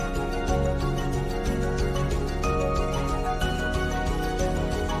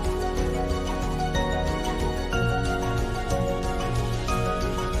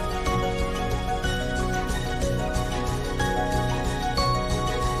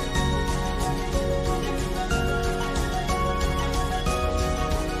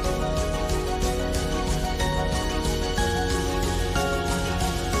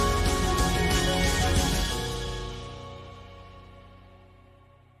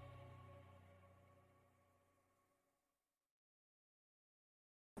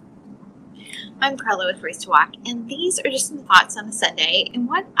I'm Carla with Race to Walk, and these are just some thoughts on a Sunday. And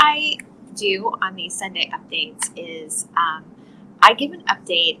what I do on these Sunday updates is I give an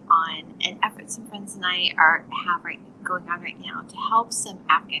update on an effort some friends and I have going on right now to help some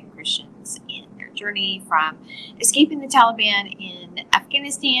Afghan Christians in their journey from escaping the Taliban in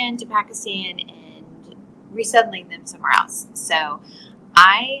Afghanistan to Pakistan and resettling them somewhere else. So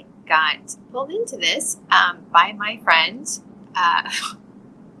I got pulled into this by my friend,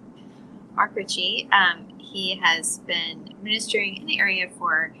 Mark Ritchie. He has been ministering in the area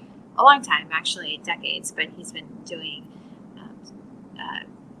for a long time, actually decades, but he's been doing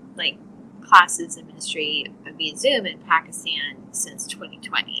classes in ministry via Zoom in Pakistan since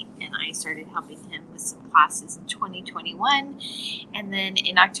 2020. And I started helping him with some classes in 2021. And then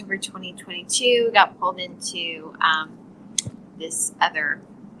in October 2022, got pulled into this other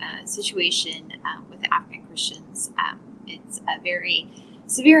situation with the Afghan Christians. It's a very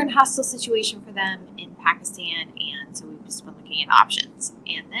severe and hostile situation for them in Pakistan, and so we've just been looking at options.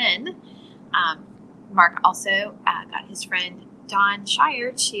 And then Mark also got his friend Don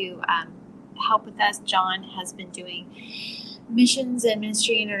Shire to help with us. John has been doing missions and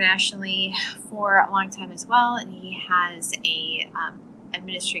ministry internationally for a long time as well, and he has a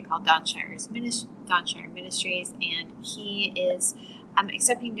ministry called Don Shire Ministries, and he is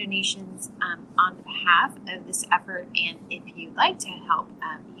accepting donations on behalf of this effort. And if you'd like to help,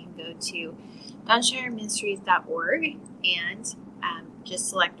 you can go to donshireministries.org and just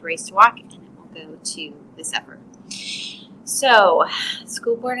select Race to Walk, and it will go to this effort. So,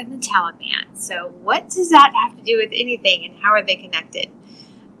 school board and the Taliban. So, what does that have to do with anything, and how are they connected?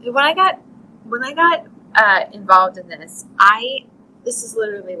 When I got involved in this, this is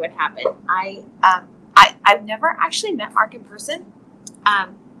literally what happened. I've never actually met Mark in person.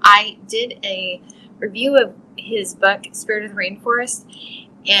 I did a review of his book, Spirit of the Rainforest,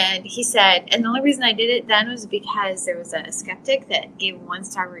 and he said, and the only reason I did it then was because there was a skeptic that gave a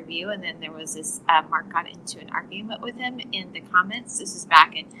 1-star review, and then there was this, Mark got into an argument with him in the comments. This is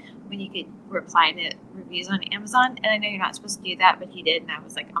back when you could reply to reviews on Amazon, and I know you're not supposed to do that, but he did, and I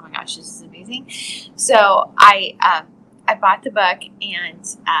was like, oh my gosh, this is amazing. So I bought the book and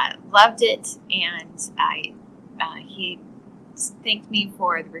loved it, and he thanked me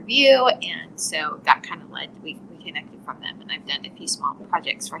for the review, and so that kind of led, we connected from them, and I've done a few small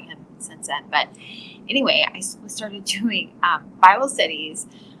projects for him since then. But anyway, I started doing Bible studies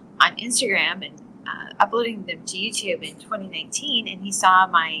on Instagram and uploading them to YouTube in 2019, and he saw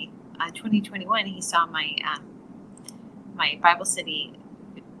my 2021, he saw my my Bible study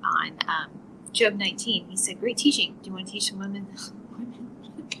on Job 19. He said, great teaching. Do you want to teach some women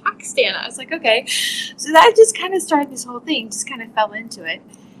in Pakistan? I was like, okay. So that just kind of started this whole thing, just kind of fell into it.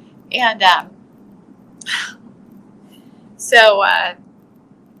 And so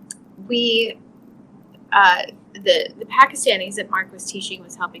the Pakistanis that Mark was teaching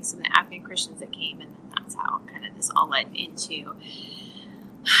was helping some of the Afghan Christians that came, and then that's how kind of this all led into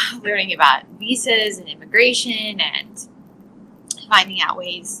learning about visas and immigration and finding out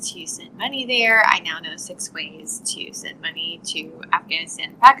ways to send money there. I now know 6 ways to send money to Afghanistan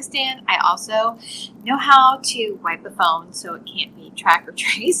and Pakistan. I also know how to wipe a phone so it can't be tracked or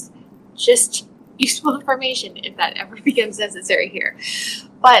traced. Just useful information if that ever becomes necessary here.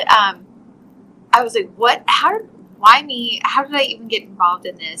 But I was like, what? Why me? How did I even get involved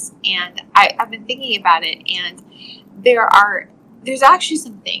in this? And I've been thinking about it, and there's actually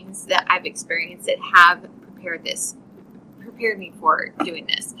some things that I've experienced that have prepared me for doing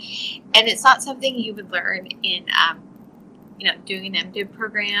this. And it's not something you would learn in doing an MDiv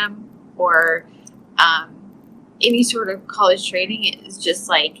program or any sort of college training. It's just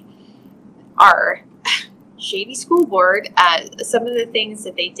like our shady school board, some of the things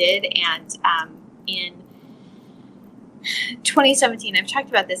that they did. And in 2017, I've talked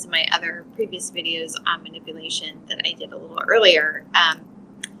about this in my other previous videos on manipulation that I did a little earlier.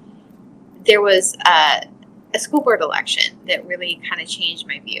 There was a school board election that really kind of changed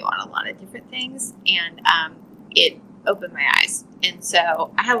my view on a lot of different things, and it opened my eyes. And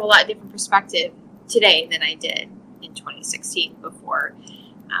so I have a lot different perspective today than I did in 2016 before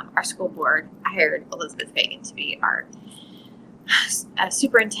our school board hired Elizabeth Fagan to be our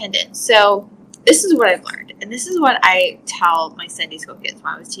superintendent. So this is what I've learned, and this is what I tell my Sunday school kids.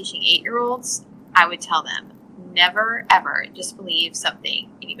 When I was teaching 8-year-olds, I would tell them, never, ever just believe something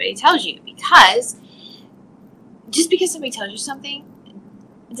anybody tells you, because just because somebody tells you something,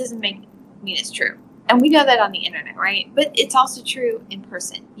 it doesn't mean it's true. And we know that on the internet, right? But it's also true in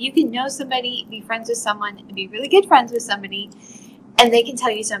person. You can know somebody, be friends with someone, and be really good friends with somebody, and they can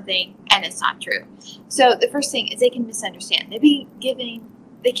tell you something and it's not true. So the first thing is they can misunderstand. They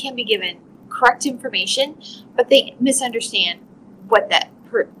can be given correct information, but they misunderstand what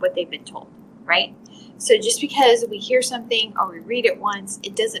they've been told, right? So just because we hear something or we read it once,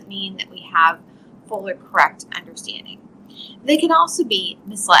 it doesn't mean that we have full or correct understanding. They can also be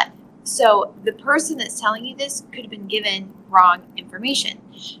misled. So the person that's telling you this could have been given wrong information.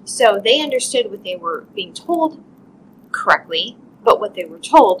 So they understood what they were being told correctly, but what they were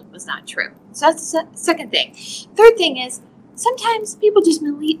told was not true. So that's the second thing. Third thing is, sometimes people just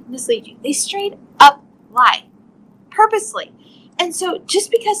mislead you. They straight up lie purposely. And so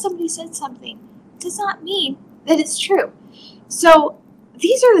just because somebody said something does not mean that it's true. So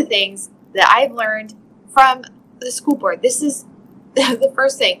these are the things that I've learned from the school board. This is the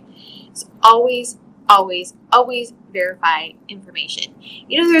first thing. It's always, always, always verify information.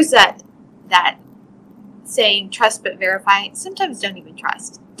 You know, there's that saying, trust but verify. Sometimes don't even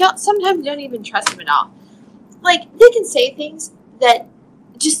trust. Sometimes don't even trust them at all. Like, they can say things that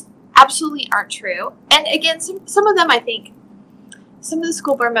just absolutely aren't true. And again, some of them, I think, some of the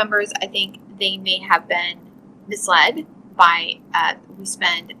school board members, I think they may have been misled by,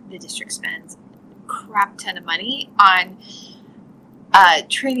 the district spends a crap ton of money on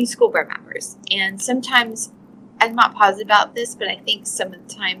training school board members. And sometimes, I'm not positive about this, but I think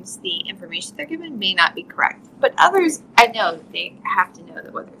sometimes the information they're given may not be correct. But others, I know that they have to know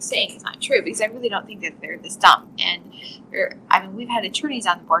that what they're saying is not true, because I really don't think that they're this dumb. And we've had attorneys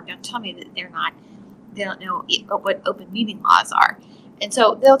on the board. Don't tell me that they don't know what open meeting laws are. And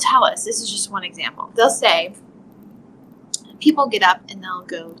so they'll tell us, this is just one example. They'll say, people get up and they'll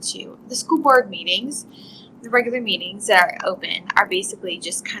go to the school board meetings. The regular meetings that are open are basically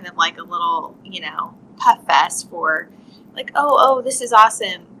just kind of like a little, puff fest for like, oh, this is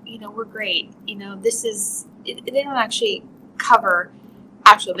awesome. We're great. They don't actually cover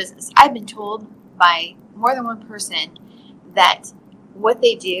actual business. I've been told by more than one person that what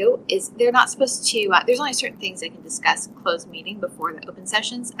they do is they're not supposed to, there's only certain things they can discuss in closed meeting before the open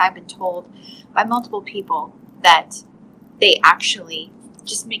sessions. I've been told by multiple people that they actually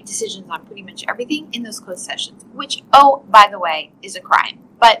just make decisions on pretty much everything in those closed sessions, which, by the way, is a crime,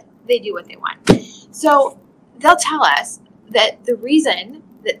 but they do what they want. So they'll tell us that the reason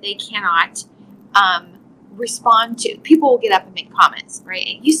that they cannot respond to, people will get up and make comments, right?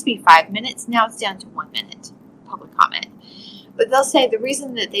 It used to be 5 minutes, now it's down to 1 minute public comment. But they'll say the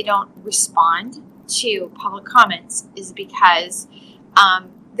reason that they don't respond to public comments is because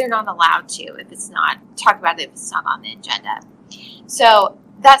they're not allowed to talk about it if it's not on the agenda. So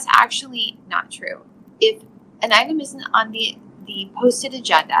that's actually not true. If an item isn't on the posted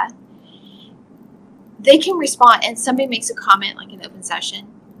agenda, they can respond, and somebody makes a comment like an open session,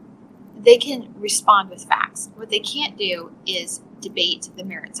 they can respond with facts. What they can't do is debate the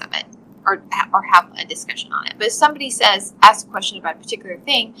merits of it or have a discussion on it. But if somebody asks a question about a particular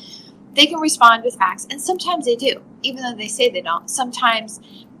thing, they can respond with facts, and sometimes they do, even though they say they don't. Sometimes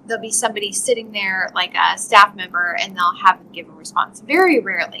there'll be somebody sitting there, like a staff member, and they'll have them give a response. Very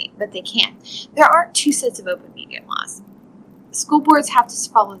rarely, but they can. There aren't two sets of open meeting laws. School boards have to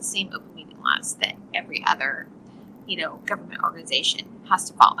follow the same open meeting laws that every other, government organization has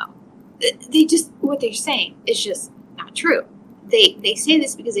to follow. What they're saying is just not true. They say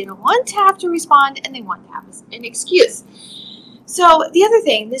this because they don't want to have to respond, and they want to have an excuse. So the other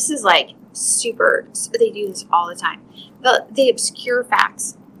thing, this is like they do this all the time. They obscure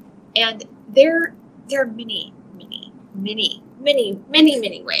facts. And there are many, many, many, many, many,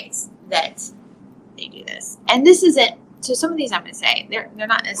 many ways that they do this. And this isn't, so some of these I'm going to say, they're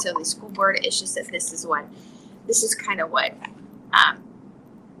not necessarily school board. It's just that this is kind of what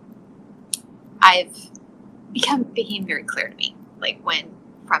became very clear to me, like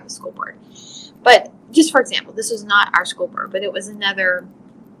from the school board. But just for example, this was not our school board, but it was another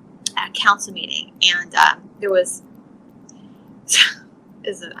council meeting. And there was...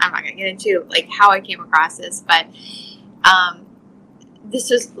 I'm not going to get into like how I came across this, but this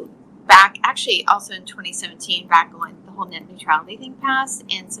was back actually also in 2017, back when the whole net neutrality thing passed,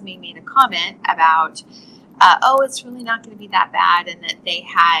 and somebody made a comment about, it's really not going to be that bad, and that they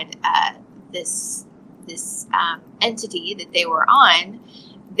had this entity that they were on,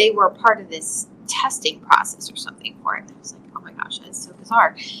 they were part of this testing process or something for it. And I was like, oh my gosh, that's so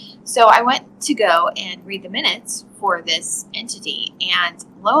bizarre. So I went to go and read the minutes for this entity, and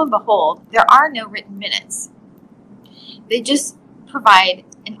lo and behold, there are no written minutes. They just provide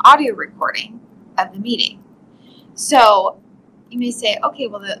an audio recording of the meeting. So you may say, okay,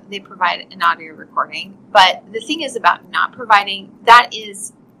 well, they provide an audio recording, but the thing is about not providing,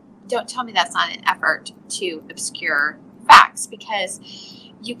 don't tell me that's not an effort to obscure facts, because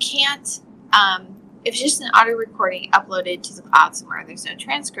you can't if it's just an audio recording uploaded to the cloud somewhere, there's no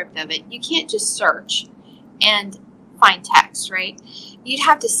transcript of it, you can't just search and find text, right? You'd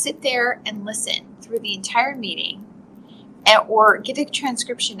have to sit there and listen through the entire meeting or get a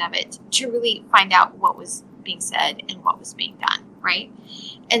transcription of it to really find out what was being said and what was being done, right?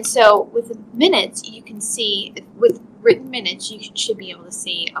 And so with minutes, you can see, with written minutes, you should be able to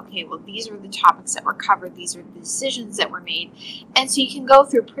see, okay, well, these are the topics that were covered, these are the decisions that were made. And so you can go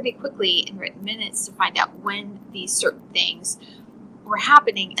through pretty quickly in written minutes to find out when these certain things were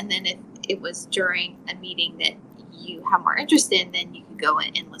happening. And then if it was during a meeting that you have more interest in, then you could go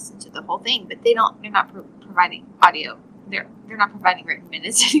in and listen to the whole thing. But they're not providing audio. They're not providing written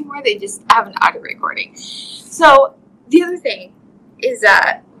minutes anymore. They just have an audio recording. So the other thing is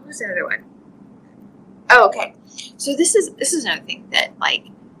what was the other one? Oh, okay. So this is another thing that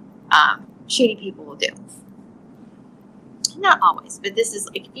shady people will do. Not always, but this is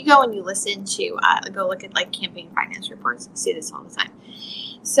like if you go and you listen to go look at like campaign finance reports, you see this all the time.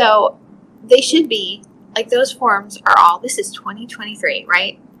 So they should be like those forms are all. This is 2023,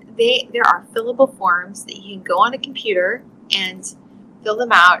 right? There are fillable forms that you can go on a computer and fill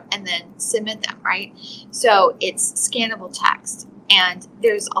them out and then submit them, right? So it's scannable text, and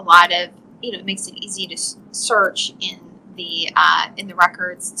there's a lot of it makes it easy to search in the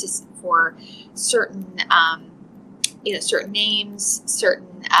records for certain certain names,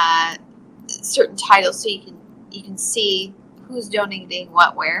 certain titles, so you can see who's donating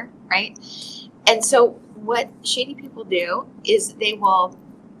what where, right? And so what shady people do is they will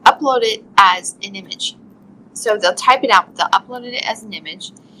upload it as an image. So they'll type it out, but they'll upload it as an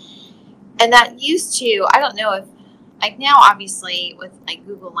image. And that used to, I don't know if, like now obviously with like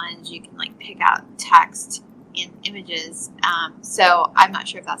Google Lens, you can like pick out text in images. So I'm not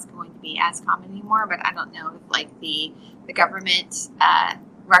sure if that's going to be as common anymore, but I don't know if like the government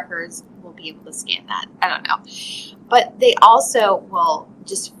records will be able to scan that. I don't know. But they also will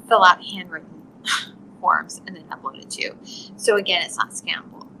just fill out handwritten forms and then upload it too. So again, it's not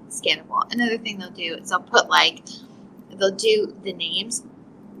scannable. Another thing they'll do is they'll do the names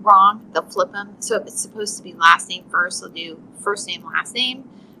wrong. They'll flip them. So if it's supposed to be last name first, they'll do first name, last name.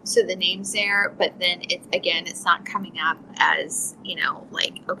 So the name's there, but then it's not coming up as,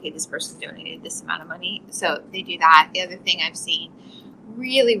 okay, this person donated this amount of money. So they do that. The other thing I've seen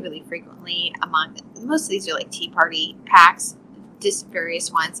really, really frequently most of these are like Tea Party PACs, just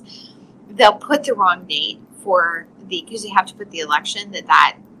various ones. They'll put the wrong date because you have to put the election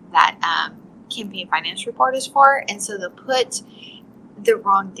that campaign finance report is for. And so they'll put the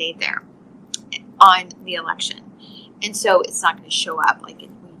wrong date there on the election. And so it's not going to show up like when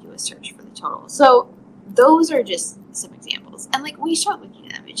you do a search for the total. So those are just some examples. And like when you start looking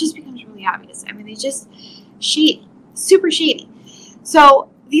at them, it just becomes really obvious. I mean, they just shady, super shady. So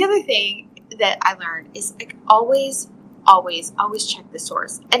the other thing that I learned is like always check the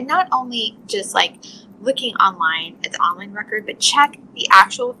source. And not only just like looking online at the online record, but check the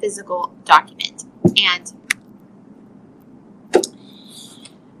actual physical document. And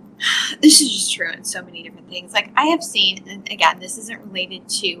this is just true in so many different things. Like I have seen, and again, this isn't related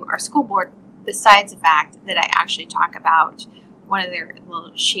to our school board, besides the fact that I actually talk about one of their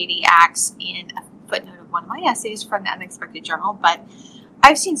little shady acts in a footnote of one of my essays from the Unexpected Journal. But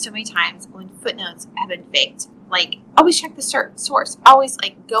I've seen so many times when footnotes have been faked. Like, always check the source. Always,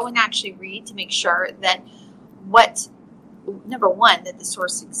 like, go and actually read to make sure that number one, that the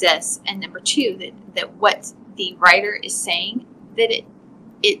source exists, and number two, that what the writer is saying, that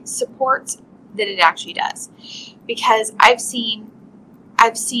it supports, that it actually does. Because I've seen,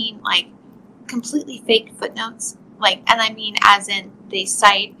 like, completely fake footnotes. Like, and I mean, as in, they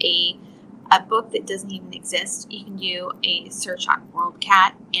cite a book that doesn't even exist. You can do a search on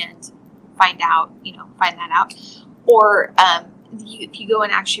WorldCat and find that out. Or if you go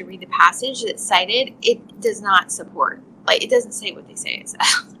and actually read the passage that's cited, it does not support. Like, it doesn't say what they say it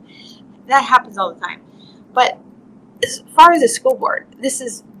says. That happens all the time. But as far as the school board, this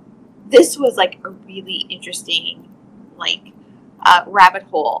was like a really interesting rabbit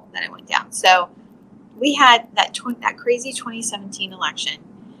hole that I went down. So we had that crazy 2017 election.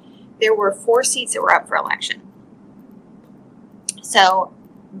 There were 4 seats that were up for election. So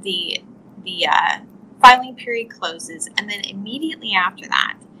the filing period closes, and then immediately after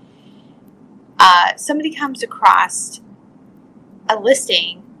that, somebody comes across a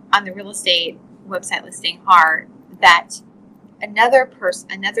listing on the real estate website listing HAR that another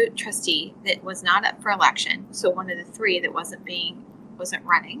trustee that was not up for election, so one of the 3 that wasn't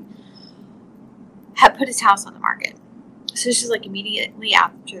running, had put his house on the market. So this is like immediately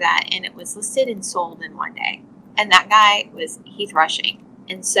after that, and it was listed and sold in one day. And that guy was Heath Rushing.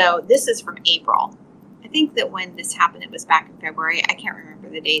 And so this is from April. think that when this happened, it was back in February. I can't remember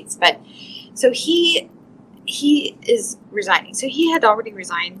the dates, but so he is resigning. So he had already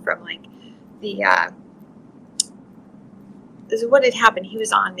resigned from like the so what had happened, he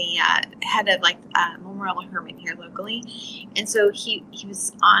was on the head of like Memorial Hermann here locally, and so he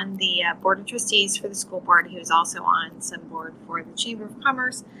was on the board of trustees for the school board. He was also on some board for the Chamber of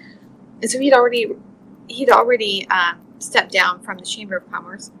Commerce, and so he'd already stepped down from the Chamber of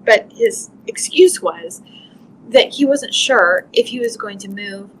Commerce. But his excuse was that he wasn't sure if he was going to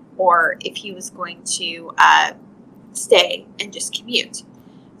move or if he was going to stay and just commute.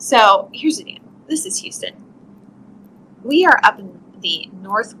 So here's the deal. This is Houston. We are up in the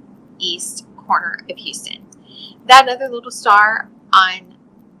northeast corner of Houston. That other little star in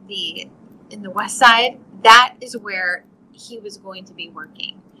the west side, that is where he was going to be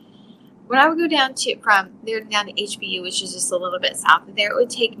working. When I would go down from there down to HBU, which is just a little bit south of there, it would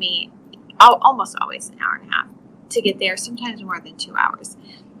take me almost always an hour and a half to get there, sometimes more than 2 hours.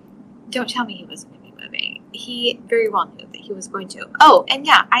 Don't tell me he wasn't going to be moving. He very well knew that he was going to. Oh, and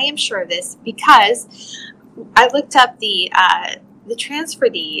yeah, I am sure of this because I looked up the transfer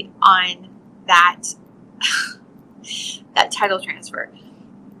deed on that that title transfer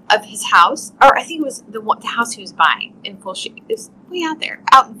of his house, or I think it was the house he was buying in Full Shears. It's way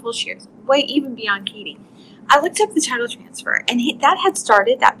out in Full Shears, way even beyond Katy. I looked up the title transfer, and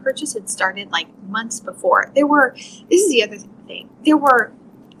that purchase had started like months before. This is the other thing. There were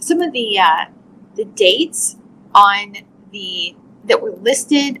some of the dates that were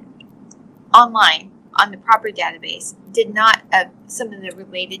listed online on the property database some of the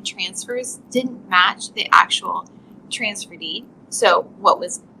related transfers didn't match the actual transfer deed. So what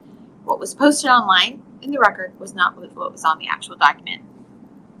was posted online in the record was not what was on the actual document.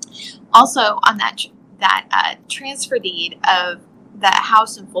 Also on that transfer deed of the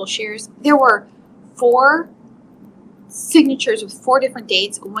house in Full Shears, there were 4 signatures with 4 different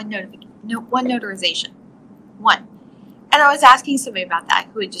dates, one notarization. One. And I was asking somebody about that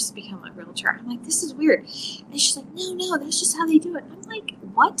who had just become a realtor. I'm like, this is weird. And she's like, no, that's just how they do it. I'm like,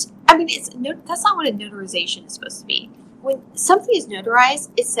 what? I mean, that's not what a notarization is supposed to be. When something is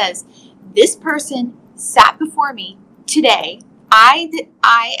notarized, it says, this person sat before me today. I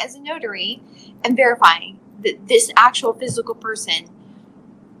as a notary, am verifying that this actual physical person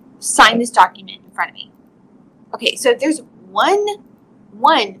signed this document in front of me. Okay, so if there's one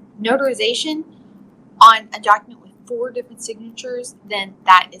notarization on a document with 4 different signatures, then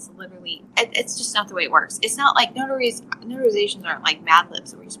that is literally, it's just not the way it works. It's not like notarizations aren't like Mad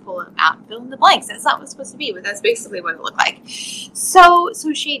Libs where you just pull them out and fill in the blanks. That's not what it's supposed to be, but that's basically what it looked like. So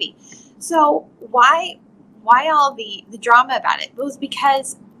shady. So why all the drama about it? It was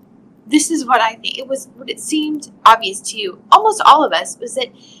because this is what I think. It was what it seemed obvious to almost all of us was that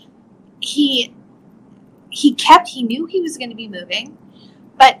he knew he was going to be moving,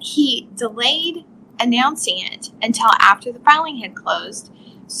 but he delayed announcing it until after the filing had closed,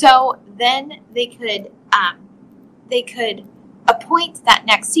 so then they could appoint that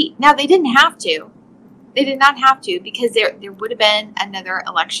next seat. Now they didn't have to. They did not have to, because there would have been another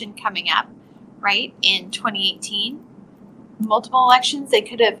election coming up, right, in 2018. Multiple elections. They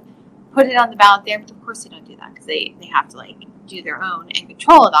could have put it on the ballot there, but of course they don't do that because they have to like do their own and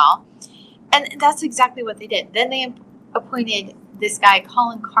control it all. And that's exactly what they did. Then they appointed this guy,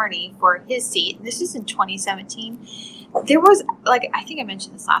 Colin Carney, for his seat. And this was in 2017. There was, like, I think I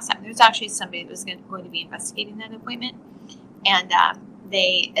mentioned this last time, there was actually somebody that was going to be investigating that appointment. And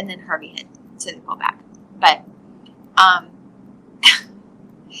then Harvey hit, so they pulled back. But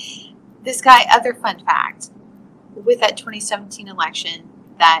this guy, other fun fact, with that 2017 election,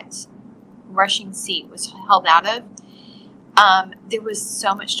 that rushing seat was held out of, there was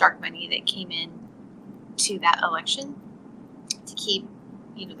so much dark money that came in to that election to keep,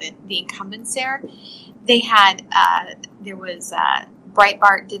 the incumbents there. They had,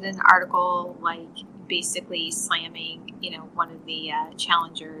 Breitbart did an article, like, basically slamming, one of the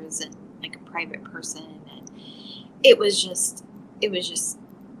challengers and, like, a private person. And it was just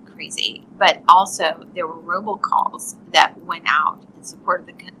crazy. But also, there were robocalls that went out in support of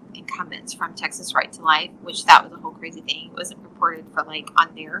the incumbents from Texas Right to Life, which that was a whole crazy thing. It wasn't reported for, like,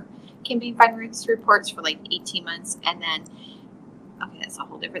 on their campaign finance reports for, like, 18 months. And then, okay, that's a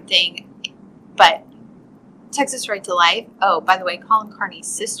whole different thing. But Texas Right to Life, oh, by the way, Colin Carney's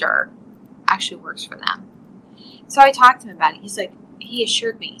sister actually works for them. So I talked to him about it. He's like, he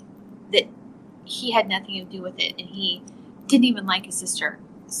assured me that he had nothing to do with it, and he didn't even like his sister.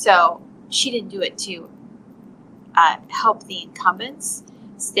 So she didn't do it to help the incumbents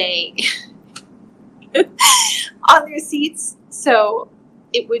stay on their seats so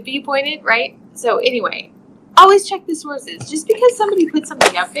it would be appointed, right? So anyway, always check the sources. Just because somebody put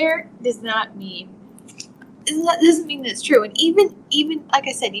something up there doesn't mean that it's true. And even like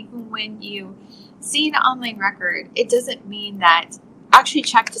I said, even when you see an online record, it doesn't mean that. Actually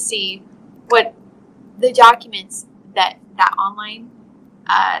check to see what the documents that online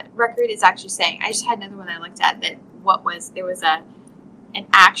record is actually saying. I just had another one I looked at that there was an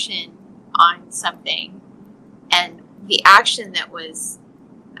action on something, and the action that was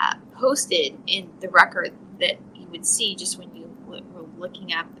posted in the record that you would see just when you were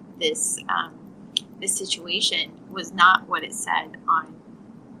looking up this situation was not what it said on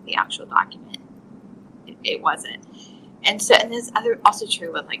the actual document. It wasn't. And this also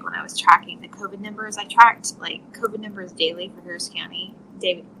true with like when I was tracking the COVID numbers. I tracked like COVID numbers daily for Harris County,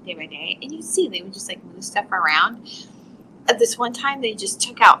 day by day, and you see they would just like move stuff around. At this one time, they just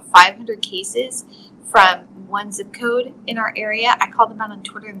took out 500 cases from one zip code in our area. I called them out on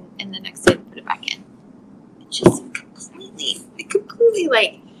Twitter, and the next day they put it back in. It's just completely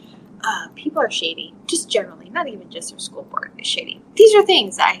like people are shady. Just generally, not even just our school board is shady. These are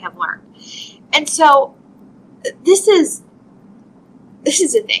things that I have learned, and so. This is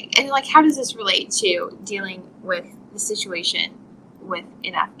a thing. And like, how does this relate to dealing with the situation with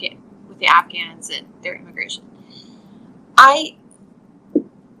the Afghans and their immigration?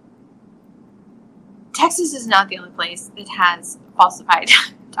 Texas is not the only place that has falsified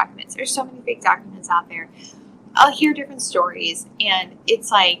documents. There's so many fake documents out there. I'll hear different stories, and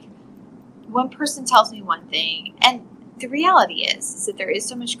it's like one person tells me one thing, and the reality is that there is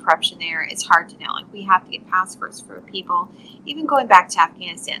so much corruption there, it's hard to know. Like, we have to get passports for people. Even going back to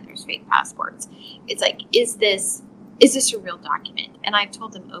Afghanistan, there's fake passports. It's like, is this a real document? And I've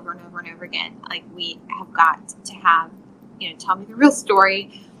told them over and over and over again, like, we have got to have, tell me the real story.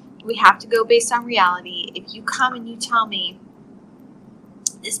 We have to go based on reality. If you come and you tell me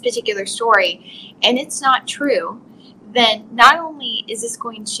this particular story and it's not true, then not only is this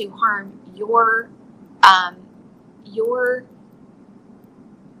going to harm your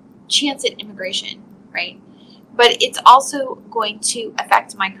chance at immigration, right? But it's also going to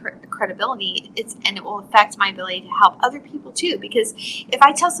affect my credibility. And it will affect my ability to help other people too. Because if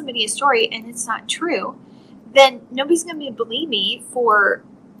I tell somebody a story and it's not true, then nobody's going to believe me for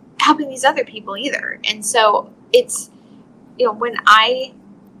helping these other people either. And so it's, when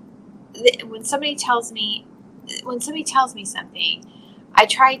somebody tells me something, I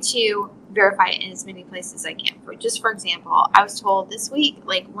try to verify it in as many places as I can. For example, I was told this week,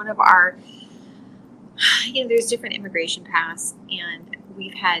 like one of our, there's different immigration paths, and we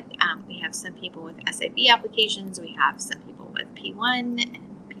have some people with SIV applications, we have some people with P1 and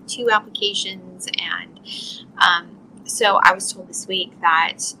P2 applications, and so I was told this week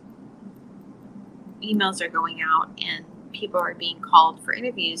that emails are going out and people are being called for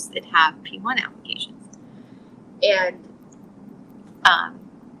interviews that have P1 applications, and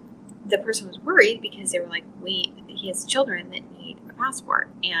the person was worried because they were like, he has children that need a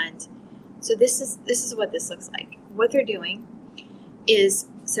passport. And so this is what this looks like. What they're doing is,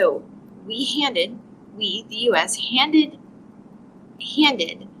 so the U.S. handed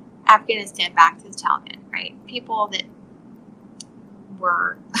Afghanistan back to the Taliban, right? People that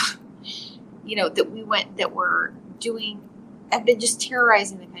were, have been just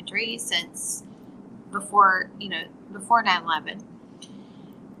terrorizing the country since before 9/11.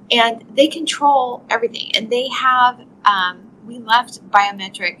 And they control everything. And they have, we left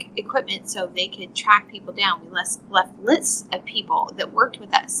biometric equipment so they could track people down. We left lists of people that worked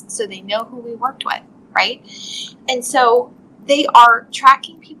with us so they know who we worked with, right? And so they are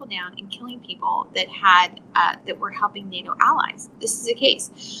tracking people down and killing people that were helping NATO allies. This is the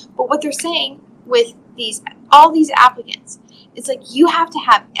case. But what they're saying with all these applicants, it's like you have to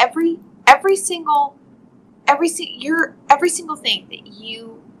have every single thing that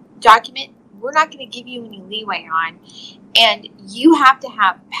you document, we're not going to give you any leeway on, and you have to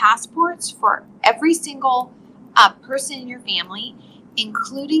have passports for every single person in your family,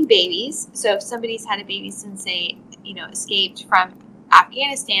 including babies. So if somebody's had a baby since they escaped from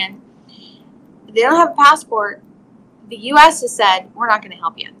Afghanistan, they don't have a passport, the U.S. has said we're not going to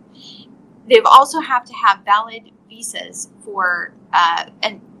help you. They also have to have valid visas for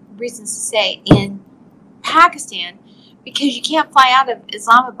and reasons to stay in Pakistan, because you can't fly out of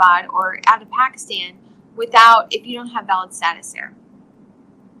Islamabad or out of Pakistan if you don't have valid status there.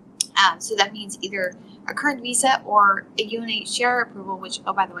 So that means either a current visa or a UNHCR approval, which,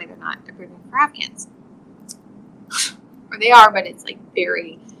 oh, by the way, they're not approving for Afghans. Or they are, but it's like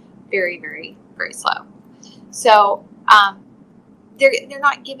very, very, very, very slow. So they're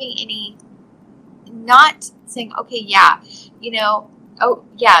not giving not saying, okay, yeah, Oh,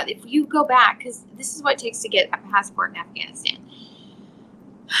 yeah, if you go back, because this is what it takes to get a passport in Afghanistan.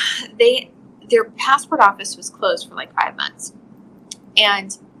 Their passport office was closed for like 5 months.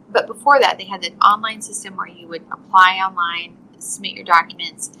 But before that, they had an online system where you would apply online, submit your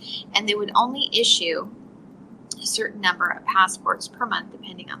documents, and they would only issue a certain number of passports per month,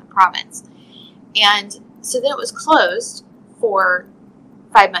 depending on the province. And so then it was closed for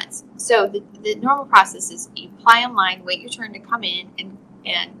 5 months. So the normal process is you apply online, wait your turn to come in,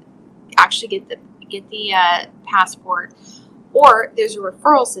 and actually get the passport. Or there's a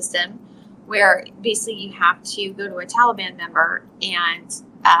referral system where basically you have to go to a Taliban member and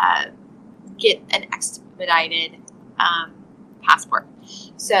get an expedited passport.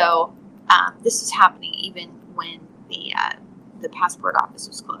 So this was happening even when the passport office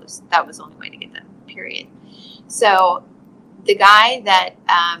was closed. That was the only way to get them, period. So the guy that,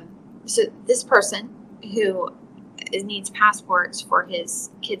 so this person who needs passports for his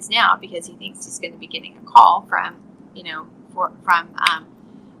kids now because he thinks he's going to be getting a call from, from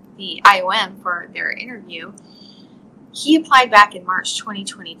the IOM for their interview, he applied back in March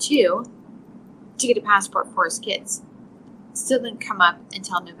 2022 to get a passport for his kids. Still didn't come up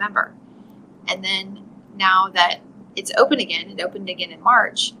until November. And then now that it's open again, it opened again in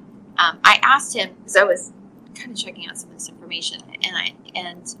March, I asked him, because I was kind of checking out some of this information,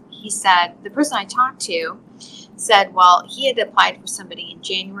 and he said, the person I talked to said, well, he had applied for somebody in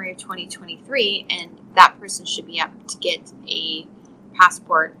January of 2023, and that person should be up to get a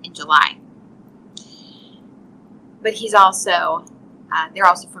passport in July. But he's also, they're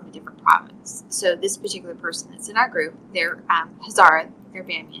also from a different province. So this particular person that's in our group, they're Hazara, they're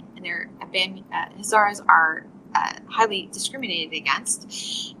Bamiyan, and Hazaras are highly discriminated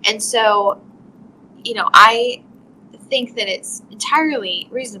against. And so, I think that it's entirely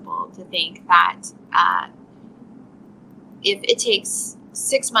reasonable to think that if it takes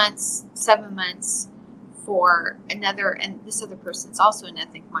 6 months, 7 months for another, and this other person's also an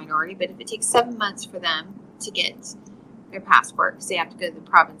ethnic minority, but if it takes 7 months for them to get their passport, because they have to go to the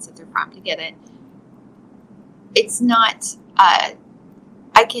province that they're from to get it, it's not, I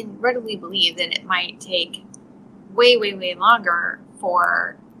can readily believe that it might take way, way, way longer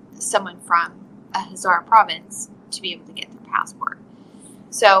for someone from a Hazara province to be able to get their passport.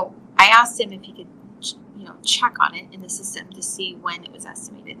 So I asked him if he could, check on it in the system to see when it was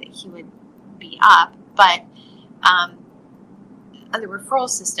estimated that he would be up. But on the referral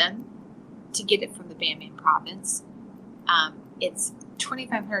system, to get it from the Bamiyan province, it's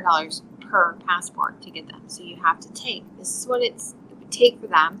 $2,500 per passport to get them. So you have to take, this is what it would take for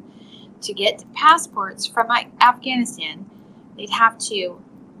them to get passports from Afghanistan. They'd have to,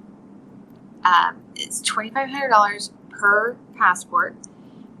 it's $2,500 per passport,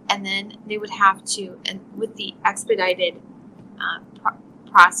 and then they would have to, and with the expedited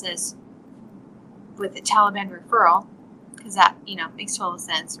process with the Taliban referral, because that, makes total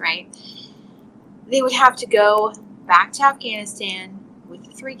sense, right? They would have to go back to Afghanistan with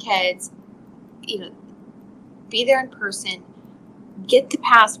the 3 kids, be there in person, get the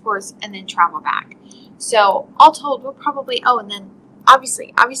passports, and then travel back. So all told, we'll probably, and then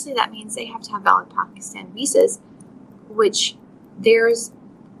obviously that means they have to have valid Pakistan visas, which there's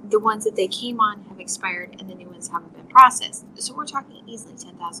the ones that they came on have expired and the new ones haven't been processed. So we're talking easily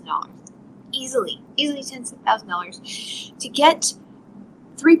 $10,000. Easily $10,000 to get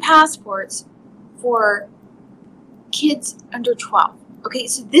 3 passports for kids under 12. Okay,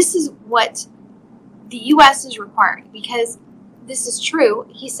 so this is what the U.S. is requiring, because this is true.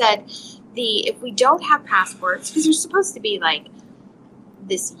 He said if we don't have passports, because there's supposed to be like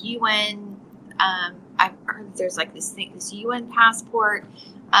this UN, I've heard that there's like this UN passport,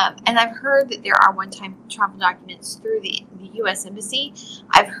 and I've heard that there are one-time travel documents through the U.S. Embassy.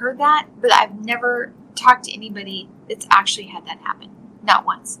 I've heard that, but I've never talked to anybody that's actually had that happen. Not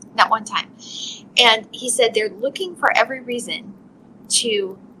once, not one time. And he said they're looking for every reason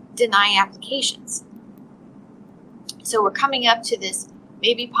to deny applications. So we're coming up to this,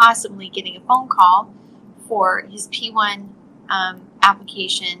 maybe possibly getting a phone call for his P1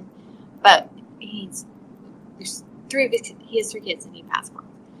 application, but he has 3 kids and need passports.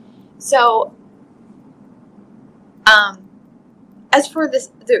 So, as for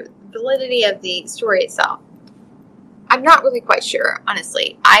the validity of the story itself, I'm not really quite sure,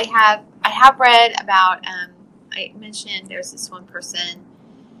 honestly. I have read about, I mentioned there's this one person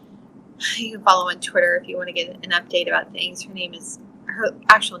you can follow on Twitter if you want to get an update about things. Her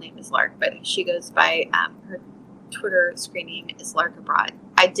actual name is Lark, but she goes by, her Twitter screen name is Lark Abroad.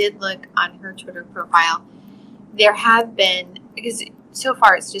 I did look on her Twitter profile. There have been, because so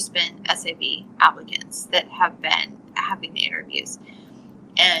far it's just been SAB applicants that have been having the interviews.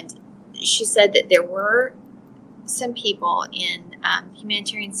 And she said that there were some people in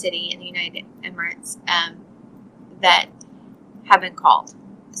Humanitarian City in the United Emirates that have been called.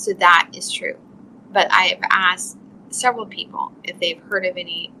 So that is true. But I have asked several people if they've heard of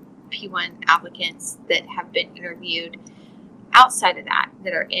any P1 applicants that have been interviewed outside of that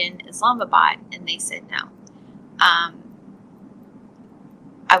are in Islamabad, and they said no.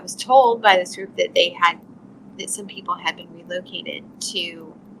 I was told by this group that that some people had been relocated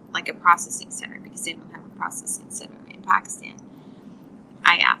to like a processing center because they don't have a processing center in Pakistan.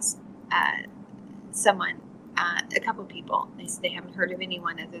 I asked a couple people. They said they haven't heard of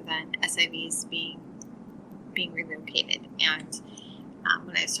anyone other than SIVs being relocated. And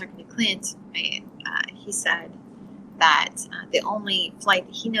when I was talking to Clint, he said that the only flight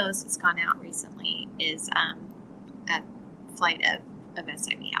that he knows that's gone out recently is a flight of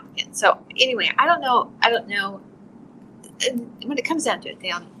SIV applicants. So anyway, I don't know. And when it comes down to it, they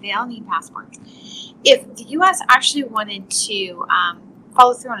all need passports. If the U.S. actually wanted to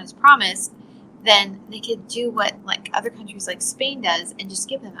follow through on its promise, then they could do what like other countries like Spain does and just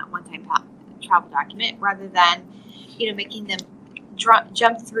give them that one-time travel document rather than, making them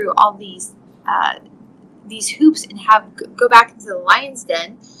jump through all these hoops and go back into the lion's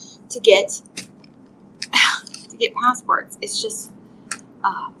den to get passports. It's just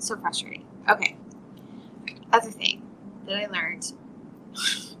so frustrating. Okay. Other thing that I learned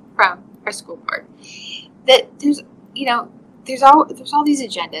from our school board, that there's all these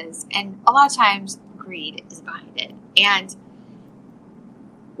agendas, and a lot of times greed is behind it. And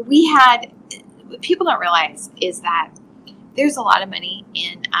what people don't realize is that there's a lot of money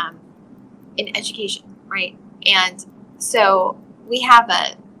in education, right? And so we have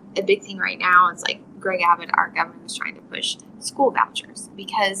a big thing right now. It's like Greg Abbott, our governor, is trying to push school vouchers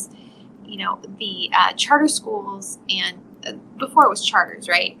because, the charter schools and before it was charters,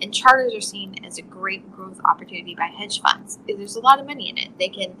 right? And charters are seen as a great growth opportunity by hedge funds. There's a lot of money in it. They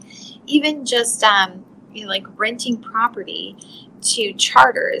can even just, like renting property to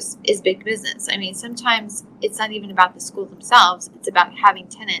charters is big business. I mean, sometimes it's not even about the schools themselves. It's about having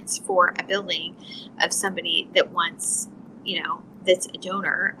tenants for a building of somebody that wants, that's a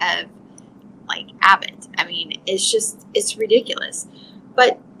donor of like Abbott. I mean, it's ridiculous.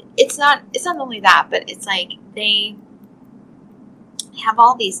 But it's not only that, but it's like they have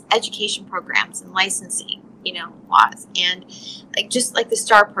all these education programs and licensing, laws, and just like the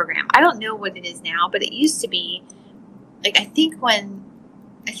STAR program. I don't know what it is now, but it used to be like, I don't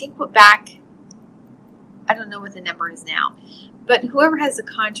know what the number is now, but whoever has a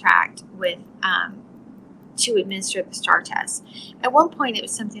contract with, to administer the STAR test, at one point it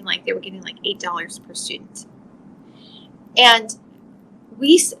was something like they were getting like $8 per student. And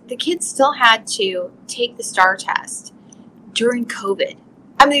the kids still had to take the STAR test during COVID.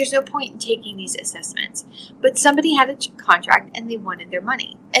 I mean, there's no point in taking these assessments, but somebody had a contract and they wanted their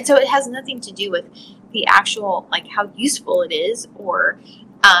money. And so it has nothing to do with the actual, like how useful it is or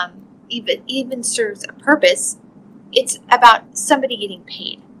even serves a purpose. It's about somebody getting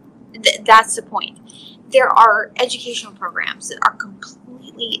paid. That's the point. There are educational programs that are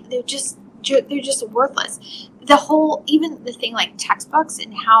they're just worthless. Even the thing like textbooks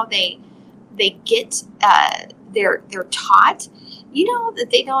and how they get, they're taught, that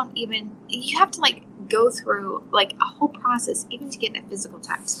they don't even, you have to like go through like a whole process even to get a physical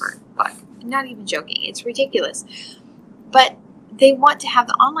textbook. I'm not even joking. It's ridiculous. But they want to have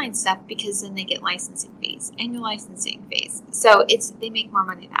the online stuff because then they get annual licensing fees. So they make more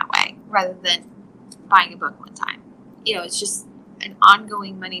money that way rather than buying a book one time. It's just an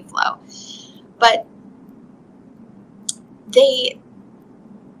ongoing money flow. But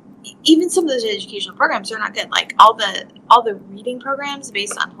even some of those educational programs are not good. Like all the reading programs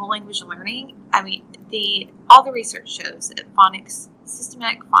based on whole language learning. I mean, all the research shows that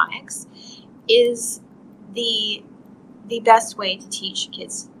systematic phonics is the best way to teach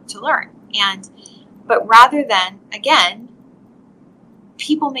kids to learn. But rather than, again,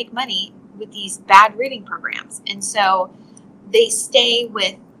 people make money with these bad reading programs. And so they stay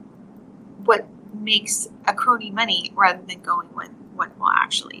with what makes a crony money rather than going with what will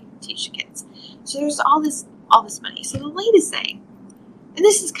actually teach the kids. So there's all this money. So the latest thing, and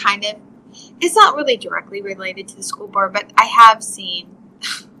this is it's not really directly related to the school board, but I have seen,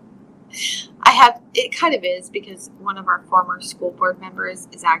 it kind of is because one of our former school board members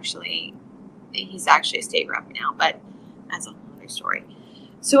he's actually a state rep now, but that's a whole other story.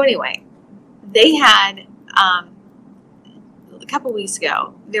 So anyway, they had, a couple weeks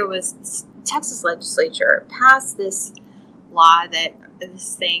ago, there was Texas legislature passed this law that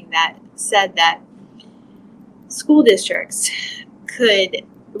said that school districts could,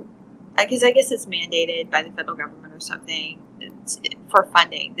 because I guess it's mandated by the federal government or something for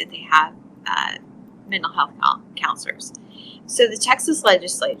funding that they have mental health counselors. So the Texas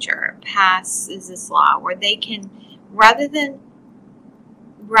legislature passes this law where they can, rather than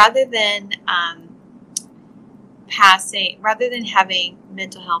having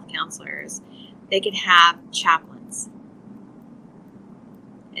mental health counselors, they can have chaplains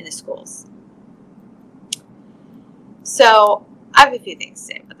in the schools. So I have a few things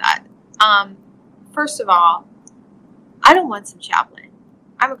to say about that. First of all, I don't want some chaplain.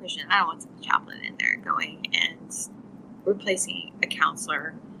 I'm a Christian. I don't want some chaplain in there going and replacing a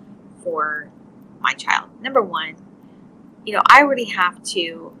counselor for my child. Number one, I already have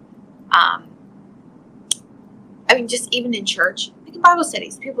to, just even in church, like in Bible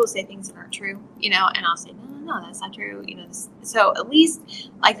studies, people will say things that aren't true, and I'll say, no, that's not true. So at least,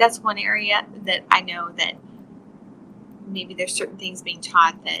 like, that's one area that I know that maybe there's certain things being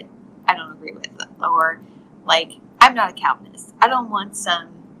taught that I don't agree with, or like, I'm not a Calvinist. I don't want some,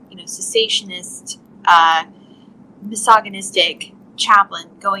 cessationist, misogynistic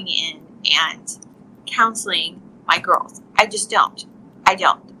chaplain going in and counseling my girls. I just don't.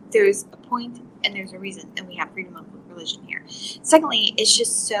 There's a point and there's a reason, and we have freedom of religion here. Secondly, it's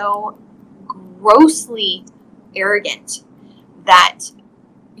just so grossly arrogant that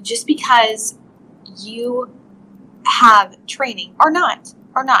just because you have training or not,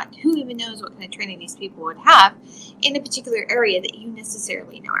 who even knows what kind of training these people would have in a particular area, that you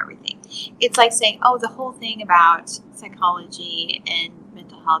necessarily know everything. It's like saying, the whole thing about psychology and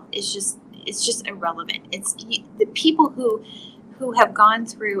mental health is just irrelevant. It's the people who have gone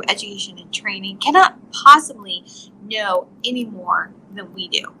through education and training cannot possibly know any more than we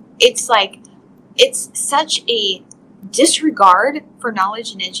do. It's like, it's such a disregard for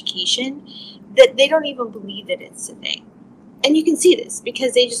knowledge and education that they don't even believe that it's a thing. And you can see this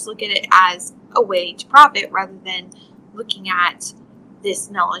because they just look at it as a way to profit rather than looking at this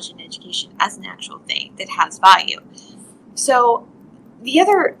knowledge and education as an actual thing that has value. So the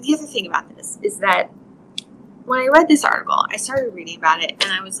other thing about this is that when I read this article, I started reading about it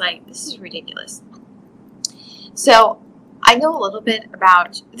and I was like, this is ridiculous. So I know a little bit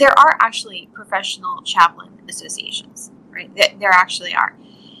about, there are actually professional chaplain associations, right? There actually are.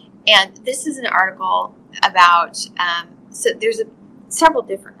 And this is an article about, so there's several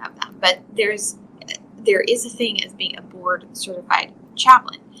different of them, but there is a thing as being a board certified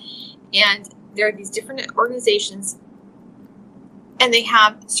chaplain. And there are these different organizations and they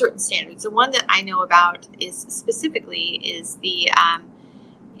have certain standards. The one that I know about is the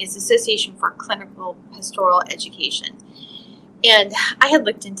Association for Clinical Pastoral Education. And I had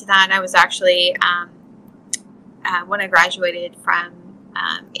looked into that. I was actually, when I graduated from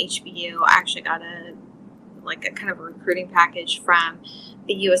HBU, I actually got a kind of a recruiting package from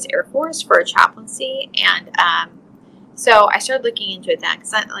the U.S. Air Force for a chaplaincy. And so I started looking into it then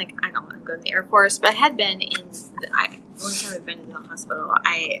because I don't want to go to the Air Force, but I had been one time I've been in the hospital,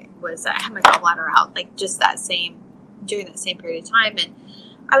 I had my gallbladder out, during that same period of time. And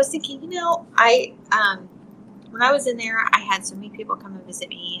I was thinking, when I was in there, I had so many people come and visit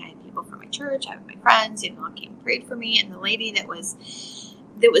me. I had people from my church, I had my friends, came and prayed for me. And the lady that was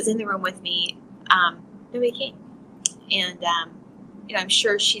in the room with me, nobody came. And, I'm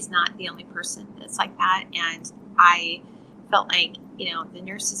sure she's not the only person that's like that. And I felt like, the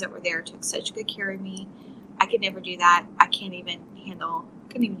nurses that were there took such good care of me. I could never do that. I couldn't even handle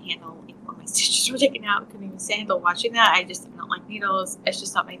when my stitches were taken out. Couldn't even handle watching that. I don't like needles. It's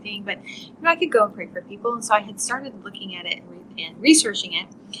just not my thing. But I could go and pray for people. And so I had started looking at it and researching it.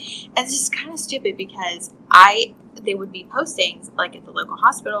 And it's just kind of stupid because they would be postings like at the local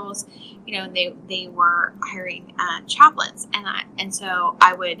hospitals, and they were hiring chaplains, and so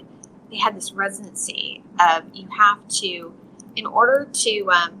they had this residency of you have to, in order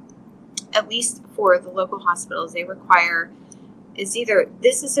to at least for the local hospitals, they require is either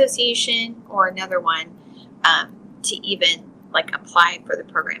this association or another one to even apply for the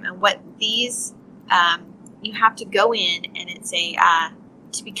program. And what these you have to go in, and it's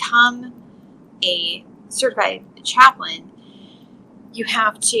to become a certified chaplain, you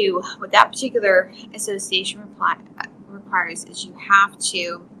have to, what that particular association requires is you have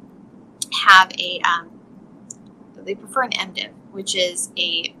to have they prefer an MDiv, which is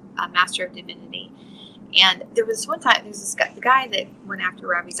a Master of Divinity. And there was one time, the guy that went after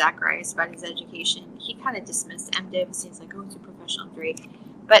Ravi Zacharias about his education, he kind of dismissed MDiv and seems like, it's a professional degree.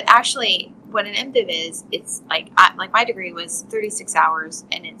 But actually, what an MDiv is, it's like my degree was 36 hours,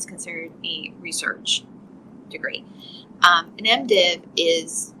 and it's considered a research degree. An MDiv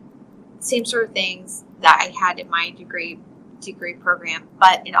is same sort of things that I had in my degree, degree program,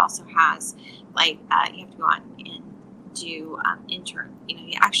 but it also has you have to go on and do intern.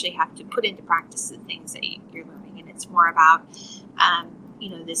 You actually have to put into practice the things that you're learning, and it's more about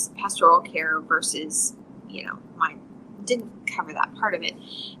this pastoral care versus mine didn't cover that part of it.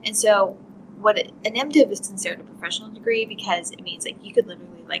 And so what an MDiv is considered a professional degree because it means you could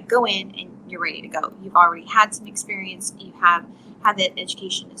literally go in and you're ready to go. You've already had some experience, you have had that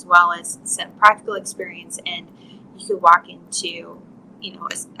education as well as some practical experience, and you could walk into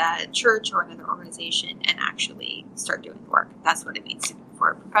a church or another organization and actually start doing the work. That's what it means for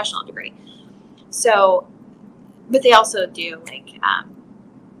a professional degree. So, but they also do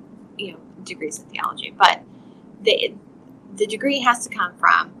degrees in theology, but the degree has to come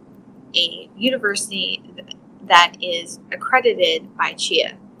from a university that is accredited by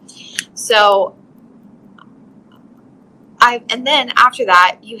CHIA. So and then after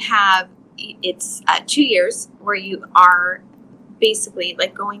that you have, it's 2 years where you are basically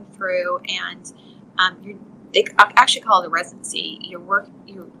going through and they actually call it a residency. You're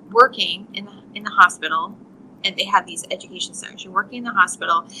working in the hospital, and they have these education centers. You're working in the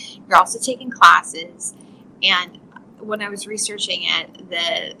hospital. You're also taking classes. And when I was researching it,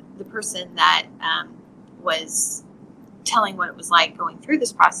 the person that was telling what it was like going through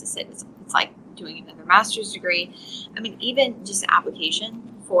this process said it's like doing another master's degree. I mean, even just the application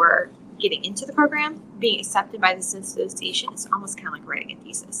for getting into the program, being accepted by this association, it's almost kind of like writing a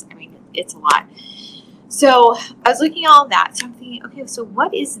thesis. I mean, it's a lot. So I was looking at all of that. So I'm thinking, okay, so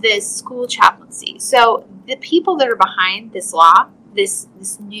what is this school chaplaincy? So the people that are behind this law, this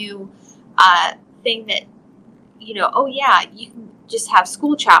new thing that, oh yeah, you can just have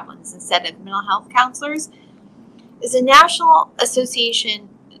school chaplains instead of mental health counselors, is a National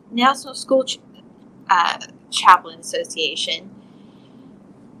School Chaplain Association.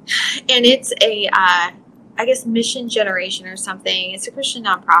 And it's a, I guess, Mission Generation or something. It's a Christian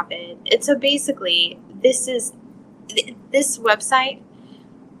nonprofit. And so basically, this website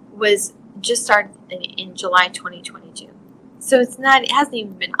was just started in July 2022. So it hasn't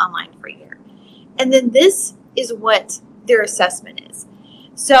even been online for a year. And then this is what their assessment is.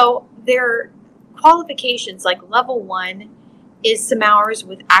 So their qualifications, like level 1 is some hours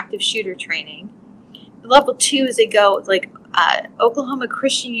with active shooter training. Level 2 is they go Oklahoma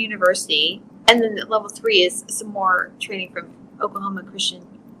Christian University, and then level 3 is some more training from Oklahoma Christian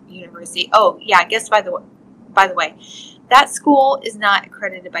University. Oh yeah, I guess by the way, that school is not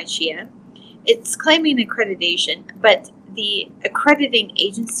accredited by CHIA. It's claiming accreditation, but the accrediting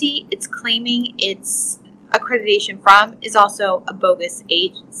agency it's claiming its accreditation from is also a bogus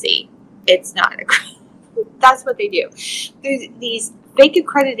agency. It's not. That's what they do. There's these fake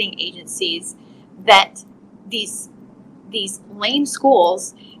accrediting agencies that these lame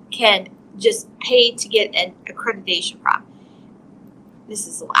schools can just pay to get an accreditation from. This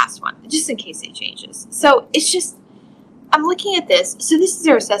is the last one, just in case it changes. So it's just, I'm looking at this. So this is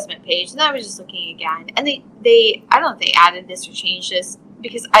their assessment page, and I was just looking again. And they I don't know if they added this or changed this,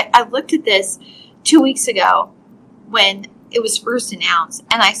 because I looked at this 2 weeks ago when it was first announced,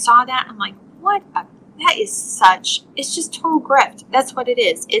 and I saw that. I'm like, that is it's just total grift. That's what it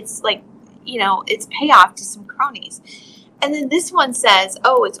is. It's it's payoff to some cronies. And then this one says,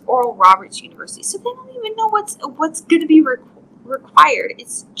 oh, it's Oral Roberts University. So they don't even know what's going to be required.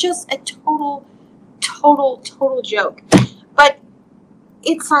 It's just a total joke. But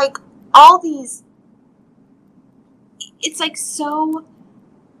it's all these, it's so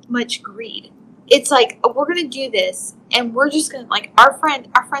much greed. It's we're going to do this, and we're just going to, our friend's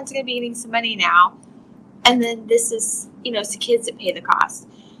going to be getting some money now. And then this is, it's the kids that pay the cost.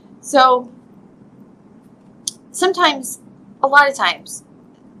 So a lot of times,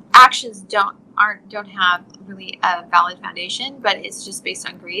 actions don't have really a valid foundation, but it's just based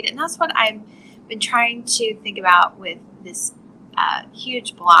on greed. And that's what I've been trying to think about with this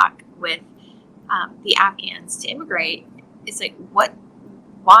huge block with the Afghans to immigrate. It's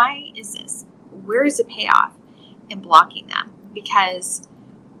why is this? Where is the payoff in blocking them? Because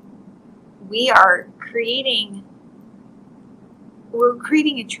we're creating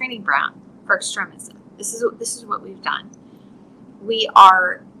a training ground for extremism. This is what we've done. We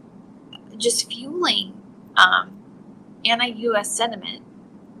are just fueling anti-U.S. sentiment,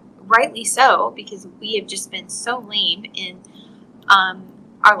 rightly so, because we have just been so lame in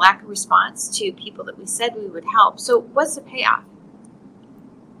our lack of response to people that we said we would help. So what's the payoff?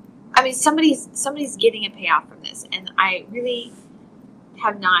 I mean, somebody's getting a payoff from this, and I really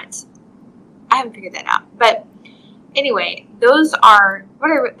I haven't figured that out. But anyway, that's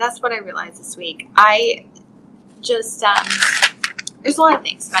what I realized this week. I just there's a lot of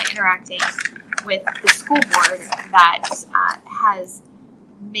things about interacting with the school board that has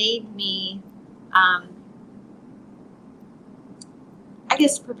made me, I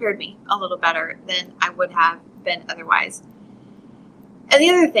guess, prepared me a little better than I would have been otherwise. And the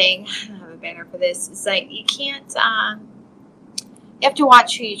other thing, I don't have a banner for this, is like you can't, you have to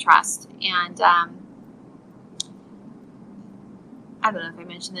watch who you trust. And I don't know if I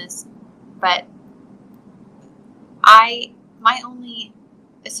mentioned this, but my only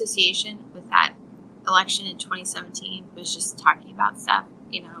association with that election in 2017 was just talking about stuff,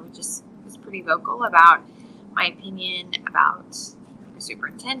 just was pretty vocal about my opinion about the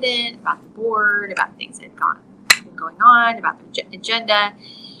superintendent, about the board, about things that had been going on, about the agenda.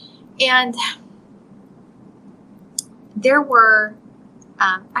 And there were,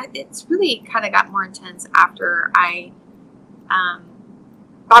 it's really kind of got more intense after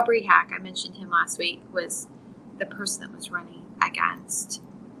Bob Rehak, I mentioned him last week, was the person that was running against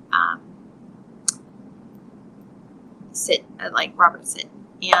Robert Sit.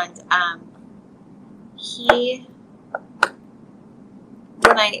 And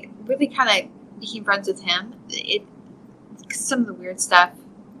when I really kind of became friends with him, some of the weird stuff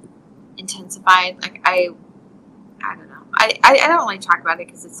intensified. Like, I don't know. I don't really talk about it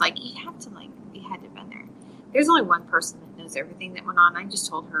because it's like, you had to have been there. There's only one person that knows everything that went on. I just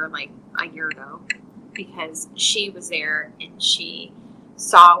told her like a year ago because she was there and she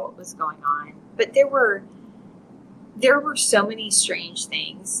saw what was going on. But there were so many strange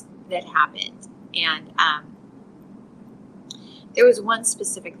things that happened. And there was one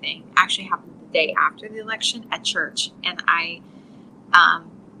specific thing actually happened the day after the election at church. And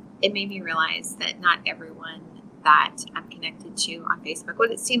it made me realize that not everyone that I'm connected to on Facebook,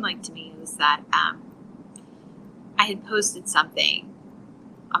 what it seemed like to me was that I had posted something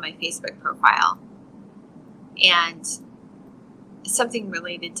on my Facebook profile and something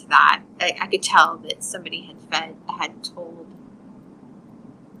related to that. I could tell that somebody had told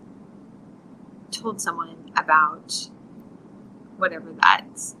someone about whatever that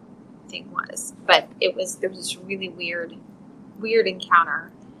thing was. But there was this really weird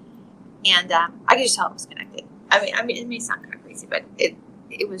encounter, and I could just tell it was connected. I mean, it may sound kind of crazy, but it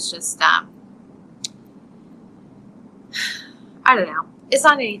was just I don't know. It's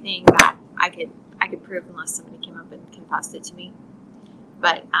not anything that I could prove unless somebody came up and confessed it to me.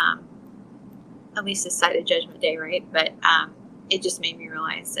 But at least this side of Judgment Day, right? But it just made me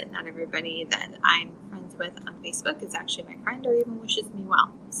realize that not everybody that I'm friends with on Facebook is actually my friend or even wishes me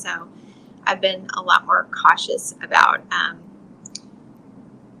well. So I've been a lot more cautious about.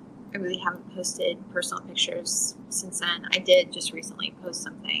 I really haven't posted personal pictures since then. I did just recently post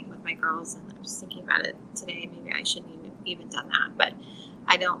something with my girls, and I was thinking about it today. Maybe I shouldn't even done that, but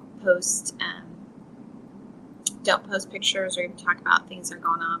I don't post pictures or even talk about things that are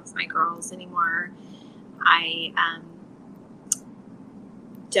going on with my girls anymore. I'm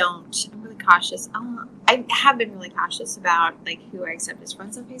really cautious. I have been really cautious about who I accept as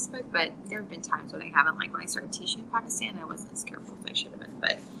friends on Facebook, but there have been times when I haven't. Like when I started teaching in Pakistan, I wasn't as careful as I should have been.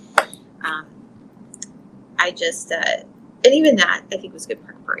 But I just, and even that I think was good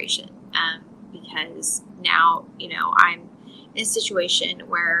preparation, because now, I'm in a situation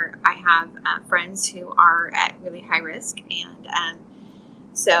where I have friends who are at really high risk, and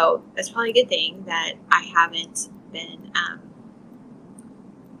so that's probably a good thing that I haven't been,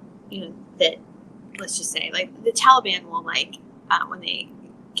 that, let's just say, the Taliban will, when they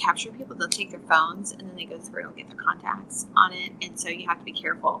capture people, they'll take their phones and then they go through and get their contacts on it. And so you have to be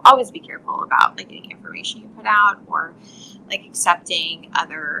careful, always be careful about any information you put out, or accepting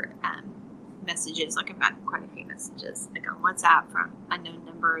other messages. I've gotten quite a few messages on WhatsApp from unknown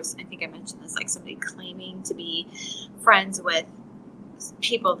numbers. I think I mentioned this, somebody claiming to be friends with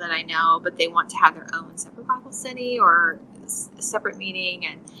people that I know, but they want to have their own separate Bible study or a separate meeting.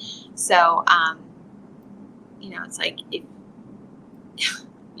 And so it's if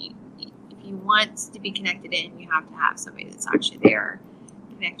you want to be connected in, you have to have somebody that's actually there,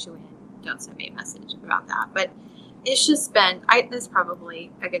 connect you in. Don't send me a message about that. But it's just been, that's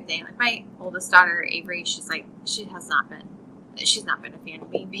probably a good thing. My oldest daughter, Avery, she's not been a fan of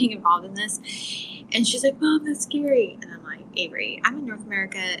me being involved in this. And she's like, Mom, that's scary. And I'm like, Avery, I'm in North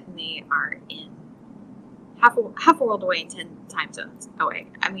America and they are in half a world away and 10 time zones away.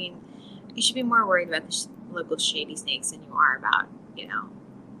 I mean, you should be more worried about the local shady snakes than you are about,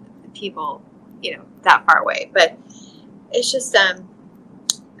 the people, that far away. But it's just,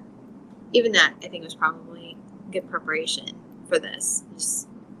 even that I think was probably good preparation for this. Just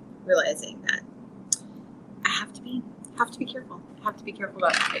realizing that I have to be careful. I have to be careful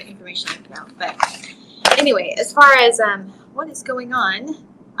about the information I put out. But anyway, as far as what is going on,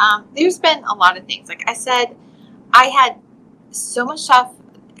 there's been a lot of things. Like I said, I had so much stuff,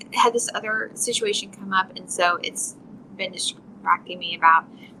 had this other situation come up, and so it's been distracting me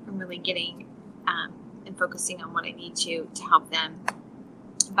from really getting and focusing on what I need to help them.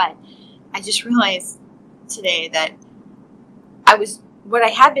 But I just realized today that what I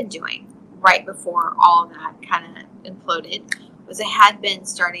had been doing right before all that kind of imploded was I had been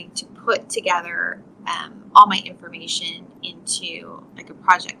starting to put together all my information into like a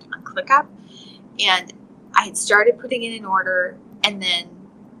project on ClickUp, and I had started putting it in order, and then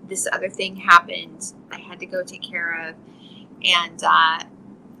this other thing happened I had to go take care of, and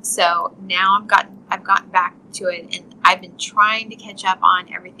so now I've gotten back to it, and I've been trying to catch up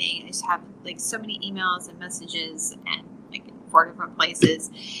on everything. I just have like so many emails and messages and like in 4 different places,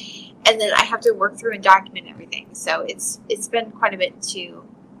 and then I have to work through and document everything. So it's been quite a bit to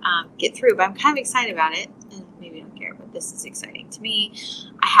get through, but I'm kind of excited about it. And maybe you don't care, but this is exciting to me.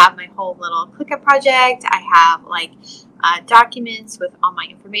 I have my whole little ClickUp project. I have like documents with all my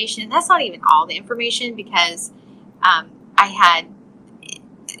information. That's not even all the information, because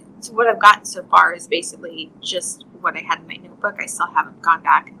so what I've gotten so far is basically just what I had in my notebook. I still haven't gone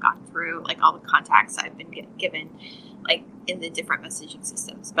back and gone through like all the contacts I've been given like in the different messaging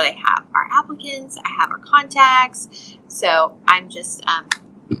systems. But I have our applicants, I have our contacts. So I'm just,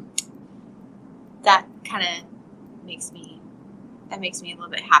 that kind of makes me a little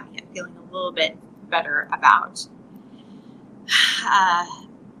bit happy. I'm feeling a little bit better about,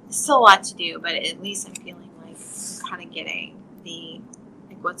 still a lot to do, but at least I'm feeling like I'm kind of getting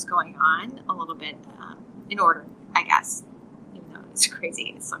what's going on a little bit in order, I guess. Even though it's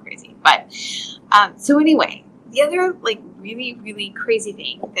crazy, it's so crazy. But so anyway, the other like really, really crazy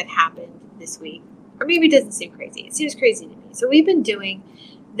thing that happened this week, or maybe it doesn't seem crazy. It seems crazy to me. So we've been doing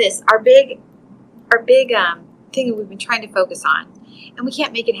this, our big thing that we've been trying to focus on, and we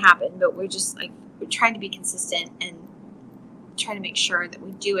can't make it happen, but we're just like, we're trying to be consistent and trying to make sure that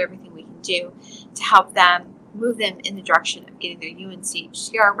we do everything we can do to help them, move them in the direction of getting their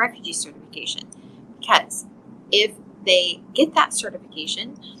UNHCR refugee certification. Because if they get that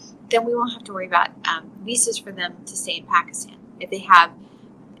certification, then we won't have to worry about visas for them to stay in Pakistan. If they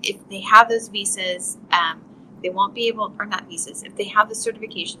have those visas, they won't be able, or not visas, if they have the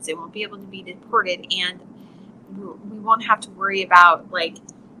certifications, they won't be able to be deported, and we won't have to worry about like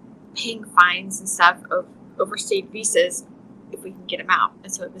paying fines and stuff of overstayed visas if we can get them out.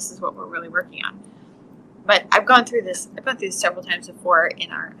 And so this is what we're really working on. But I've gone through this several times before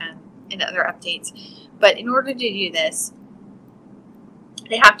in our in other updates. But in order to do this,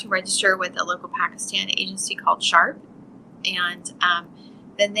 they have to register with a local Pakistan agency called SHARP, and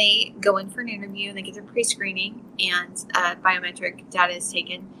then they go in for an interview, and they get their pre-screening, and biometric data is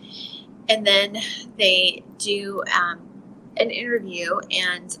taken, and then they do an interview,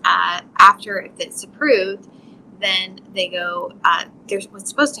 and after, if it's approved, then they go, what's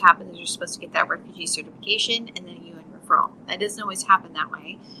supposed to happen is you're supposed to get that refugee certification and then a UN referral. That doesn't always happen that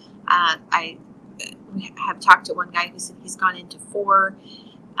way. We have talked to one guy who said he's gone into 4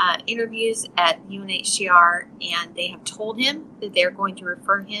 interviews at UNHCR, and they have told him that they're going to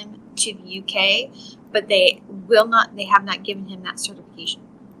refer him to the UK, but they have not given him that certification.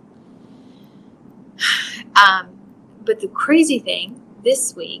 But the crazy thing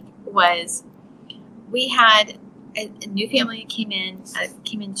this week was we had a new family came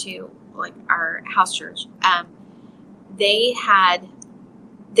into like our house church. They have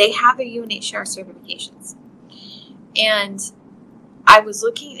their UNHCR certifications, and I was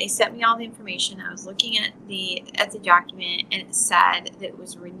looking. They sent me all the information. I was looking at the document, and it said that it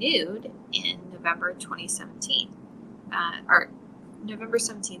was renewed in November 2017, or November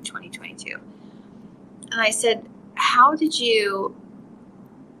 17, 2022. And I said, "How did you?"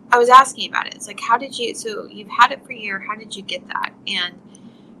 I was asking about it. It's like, how did you, so you've had it for a year, how did you get that? And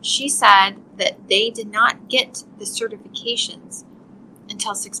she said that they did not get the certifications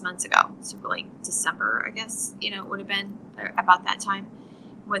until 6 months ago. So like December, I guess, it would have been about that time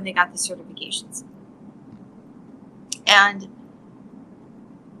when they got the certifications. And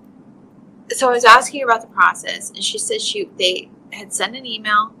so I was asking her about the process, and she said they had sent an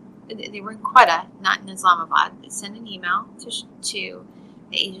email. They were in Quetta, not in Islamabad. They sent an email to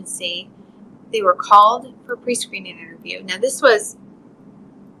the agency. They were called for a pre-screening interview. Now this was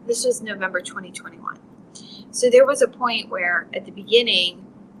November 2021. So there was a point where at the beginning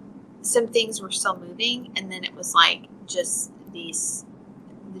some things were still moving, and then it was like just the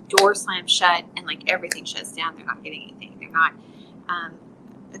door slams shut and like everything shuts down. They're not getting anything. They're not. A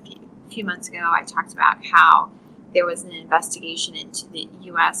few months ago I talked about how there was an investigation into the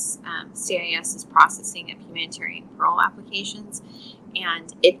U.S. CIS's processing of humanitarian parole applications,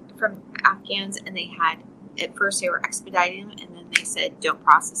 and it from Afghans, and they had, at first they were expediting them, and then they said don't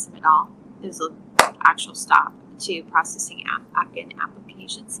process them at all. It was an actual stop to processing Afghan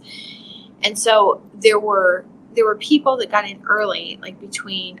applications. And so there were people that got in early, like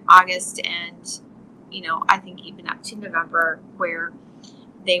between August and, I think even up to November, where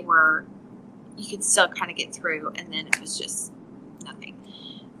you could still kind of get through, and then it was just nothing.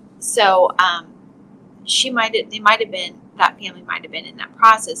 So that family might have been in that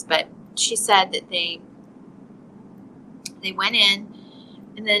process, but she said that they went in,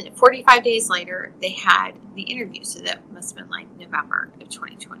 and then 45 days later they had the interview. So that must have been like November of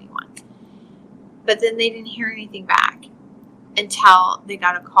 2021. But then they didn't hear anything back until they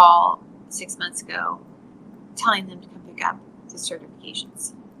got a call 6 months ago telling them to come pick up the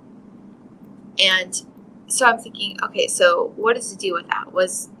certifications. And so I'm thinking, okay, so what is the deal with that?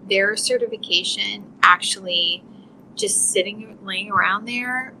 Was their certification actually just laying around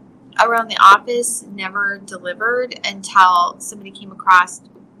there, around the office, never delivered until somebody came across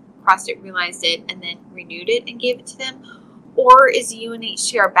it, realized it, and then renewed it and gave it to them? Or is the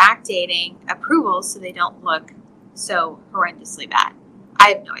UNHCR backdating approvals so they don't look so horrendously bad? I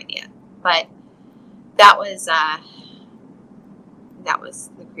have no idea. But that was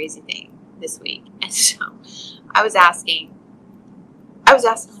the crazy thing this week. And so I was asking, let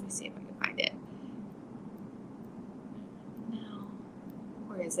me see if I can find it. No.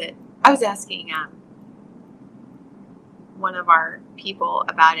 Where is it? I was asking one of our people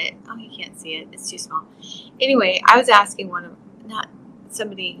about it. Oh, you can't see it. It's too small. Anyway, I was asking not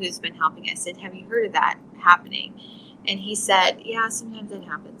somebody who's been helping. I said, have you heard of that happening? And he said, yeah, sometimes it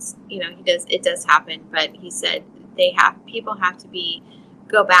happens. It does happen. But he said people have to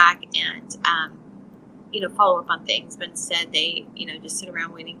go back and, follow up on things. But instead they, just sit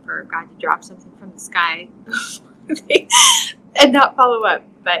around waiting for God to drop something from the sky and not follow up.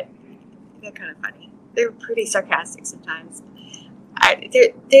 But they're kind of funny. They're pretty sarcastic sometimes.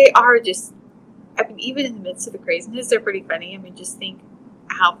 They are just, even in the midst of the craziness, they're pretty funny. Just think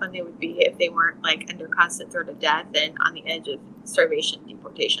how fun they would be if they weren't like under constant threat of death and on the edge of starvation,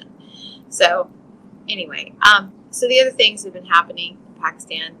 deportation. So anyway, so the other things that have been happening in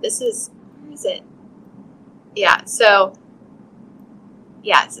Pakistan, where is it? Yeah. So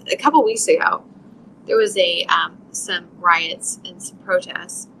a couple weeks ago, there was some riots and some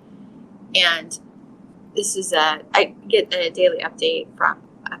protests, and this is I get a daily update from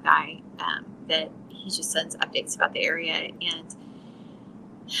a guy that he just sends updates about the area, and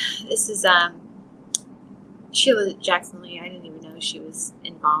this is Sheila Jackson Lee. I didn't even know she was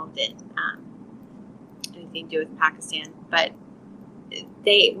involved in anything to do with Pakistan, but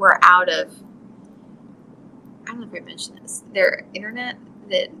they were out of, I don't know if I mentioned this, their internet,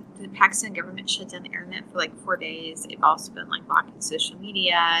 the Pakistan government shut down the internet for like 4 days. They've also been like blocking social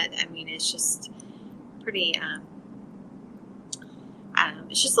media. It's just pretty,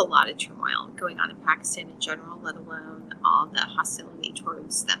 it's just a lot of turmoil going on in Pakistan in general, let alone all the hostility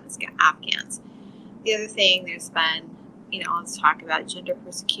towards them as Afghans. The other thing, there's been, let's talk about gender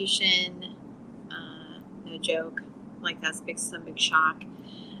persecution. No joke. Like, that's some big shock.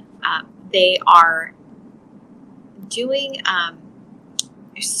 They are doing,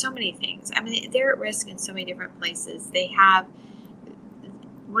 there's so many things. They're at risk in so many different places. They have,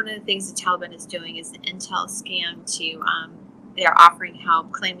 one of the things the Taliban is doing is an intel scam to, they're offering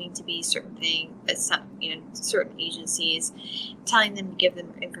help, claiming to be certain certain agencies, telling them to give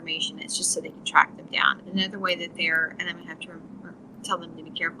them information. It's just so they can track them down. Another way that and I'm going to have to tell them to be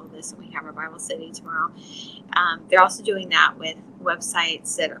careful of this when we have our Bible study tomorrow. They're also doing that with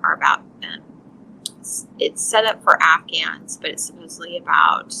websites that are about, it's set up for Afghans, but it's supposedly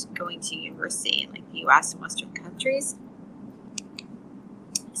about going to university in like the U.S. and Western countries.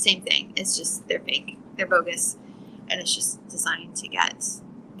 Same thing. It's just, they're fake. They're bogus. And it's just designed to get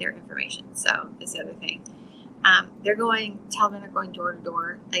their information. So this other thing. Taliban are going door to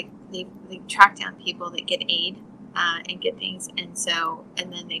door. Like they track down people that get aid and get things. And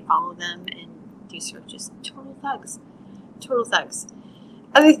then they follow them and do sort of just total thugs. Total thugs.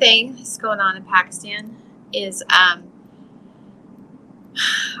 Other thing that's going on in Pakistan is,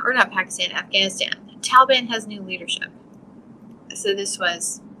 or not Pakistan, Afghanistan. Taliban has new leadership. So this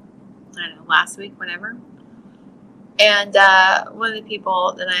was, I don't know, last week, whenever. And one of the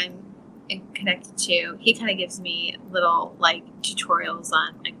people that I'm connected to, he kind of gives me little like tutorials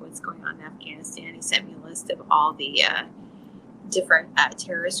on like what's going on in Afghanistan. He sent me a list of all the different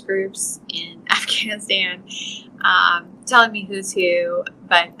terrorist groups in Afghanistan, telling me who's who.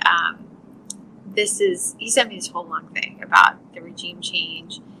 But he sent me this whole long thing about the regime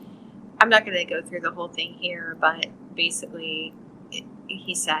change. I'm not going to go through the whole thing here, but basically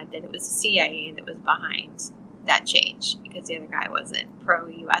he said that it was the CIA that was behind that change because the other guy wasn't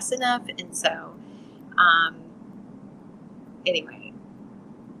pro-US enough. And so, anyway,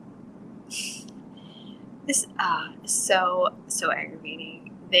 this is so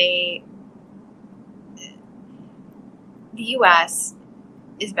aggravating. The US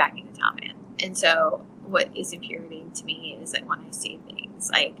is backing the Taliban. And so what is infuriating to me is that when I see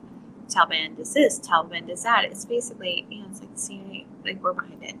things like Taliban does this, Taliban does that, it's basically, it's like the CIA, like we're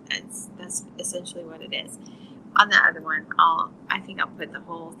behind it. That's essentially what it is. On the other one, I think I'll put the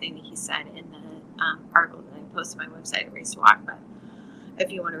whole thing that he said in the article that I posted on my website at Race to Walk, but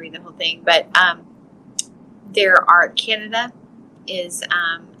if you want to read the whole thing. But Canada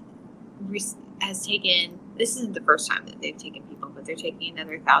has taken, this isn't the first time that they've taken people, but they're taking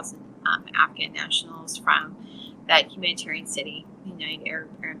another 1,000 Afghan nationals from that humanitarian city, the United Arab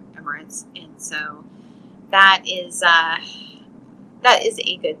Emirates, and so that is a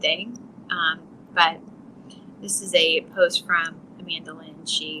good thing. But this is a post from Amanda Lynn.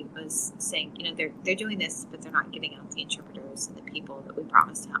 She was saying, they're doing this, but they're not getting out the interpreters and the people that we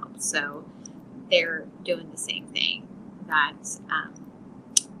promised to help. So they're doing the same thing that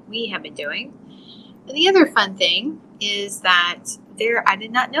we have been doing. And the other fun thing is that I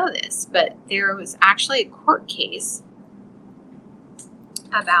did not know this, but there was actually a court case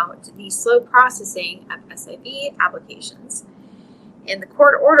about the slow processing of SIV applications. And the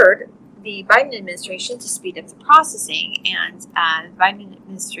court ordered the Biden administration to speed up the processing. And the Biden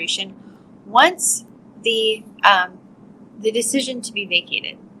administration wants the decision to be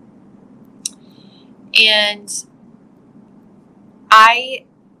vacated. And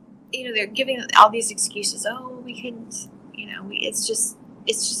they're giving all these excuses. Oh, we couldn't, it's just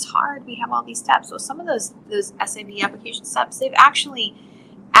hard. We have all these steps. So some of those SIV application steps, they've actually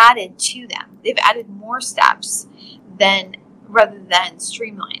added to them. They've added more steps rather than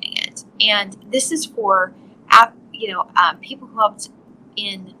streamlining it. And this is for, people who helped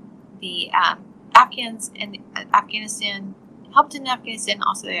in the Afghanistan,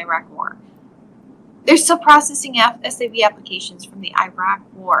 also the Iraq War. They're still processing SIV applications from the Iraq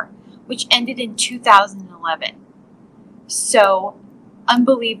War, which ended in 2011. So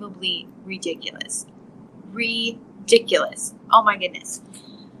unbelievably ridiculous. Ridiculous. Oh my goodness.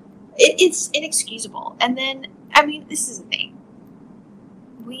 It's inexcusable. And then, this is the thing.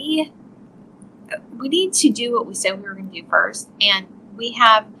 We need to do what we said we were going to do first. And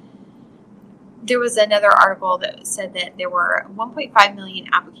there was another article that said that there were 1.5 million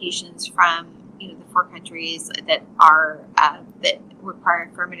applications from the 4 countries that require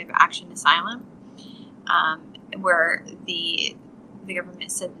affirmative action asylum, where the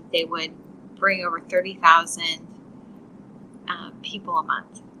government said that they would bring over 30,000 people a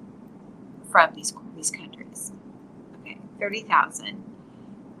month from these countries. Okay, 30,000.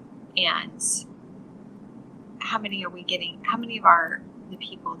 And how many are we getting? How many of the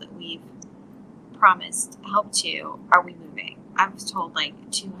people that we've promised help to are we moving? I was told like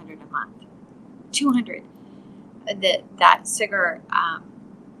 200 a month. 200. That SIGAR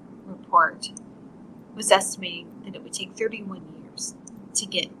report was estimating that it would take 31 years to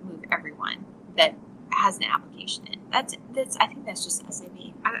move everyone that has an application in. That's I think that's just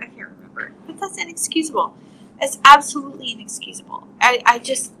SAB. I can't remember, but that's inexcusable. That's absolutely inexcusable.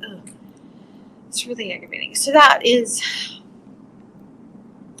 It's really aggravating. So that is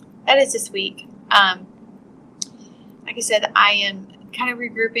this week. Like I said, I am kind of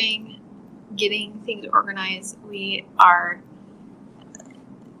regrouping, getting things organized. We are,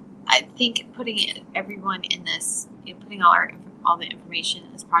 I think, putting everyone in this, putting all the information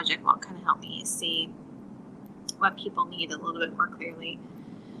in this project will kind of help me see what people need a little bit more clearly.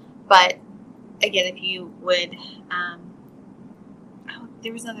 But again, if you would,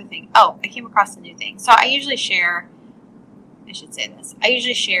 there was another thing. Oh, I came across a new thing. So I usually share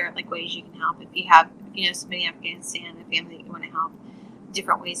like ways you can help. If you know somebody in Afghanistan, a family that you want to help,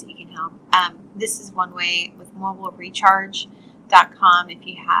 different ways that you can help. This is one way with mobilerecharge.com. If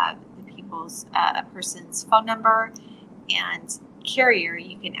you have a person's phone number and carrier,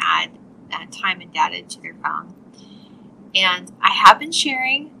 you can add time and data to their phone. And I have been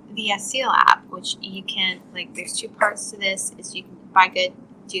sharing the SEAL app, which you can, there's 2 parts to this. Is you can buy good,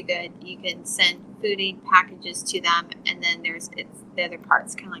 do good. You can send food aid packages to them, and then the other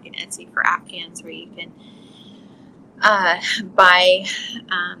part's kind of like an Etsy for Afghans, where you can buy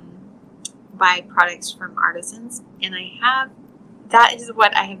products from artisans. And that is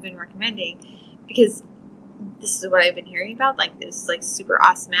what I have been recommending, because this is what I've been hearing about, like this like super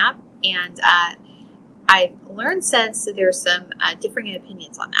awesome app. And I've learned since that there's some differing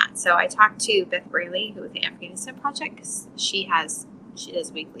opinions on that. So I talked to Beth Braley, who with the Afghanistan Project, because she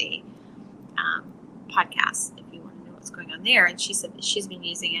does weekly podcasts if you want to know what's going on there. And she said that she's been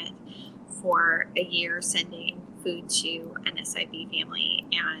using it for a year, sending food to an SIV family,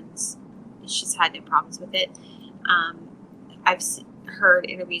 and she's had no problems with it. I've heard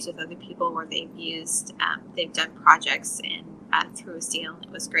interviews with other people where they've done projects and through a seal, and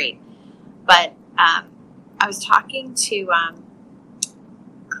it was great. But I was talking to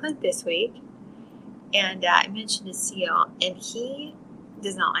Clint this week, and I mentioned a seal, and he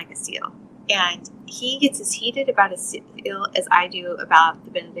does not like a seal. And he gets as heated about a seal as I do about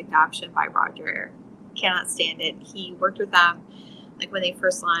the Benedict option by Roger. Cannot stand it. He worked with them like when they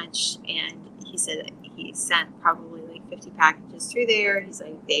first launched, and he said that he sent probably like 50 packages through there. He's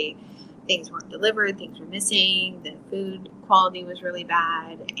like, things weren't delivered, things were missing, the food quality was really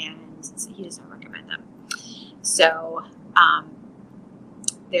bad, and so he does not recommend them. So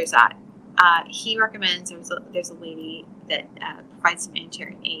there's that. He recommends, there's a lady that provides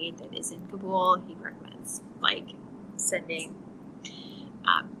humanitarian aid that is in Kabul. He recommends like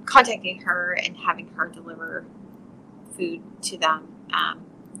contacting her and having her deliver food to them.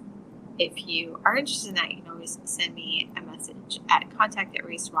 If you are interested in that, you can always send me a message at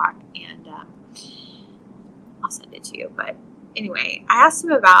contact@racewalk, and I'll send it to you. But anyway, I asked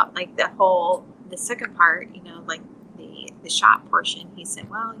him about like the second part, like the shop portion. He said,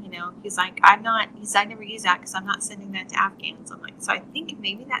 well, he's like, I never use that because I'm not sending that to Afghans. I'm like, so I think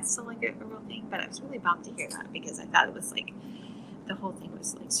maybe that's still like a real thing, but I was really bummed to hear that because I thought it was like, the whole thing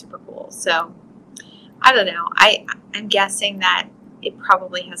was like super cool. So I don't know. I'm guessing that it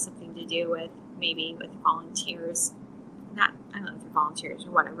probably has something to do with volunteers. I don't know if they're volunteers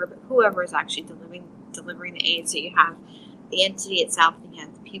or whatever, but whoever is actually delivering the aid. So you have the entity itself, and you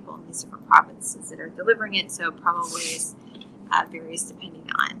have the people in these different provinces that are delivering it. So probably varies depending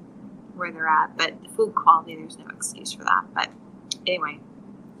on where they're at. But the food quality, there's no excuse for that. But anyway,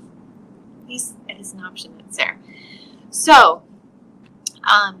 it is an option that's there. So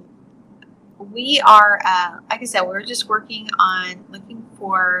we are, like I said, we're just working on looking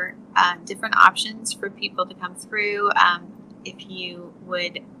for different options for people to come through. If you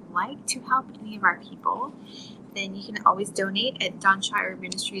would like to help any of our people, then you can always donate at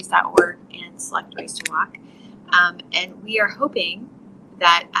DonShireMinistries.org and select Race to Walk. And we are hoping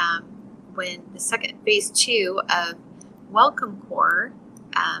that when the second phase 2 of Welcome Corps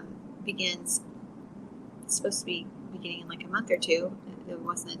begins, it's supposed to be beginning in like a month or two, there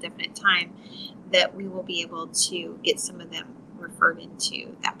wasn't a definite time, that we will be able to get some of them referred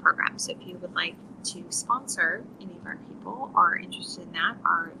into that program. So if you would like to sponsor any of our people or are interested in that,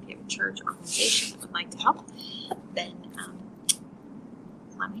 or if you have a church organization that would like to help, then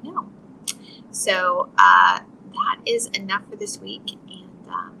let me know. So that is enough for this week, and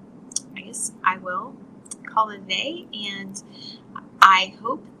I guess I will call it a day, and I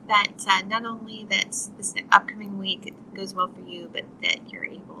hope that not only that this upcoming week goes well for you, but that you're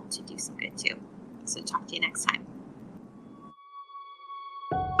able to do some good too. So talk to you next time.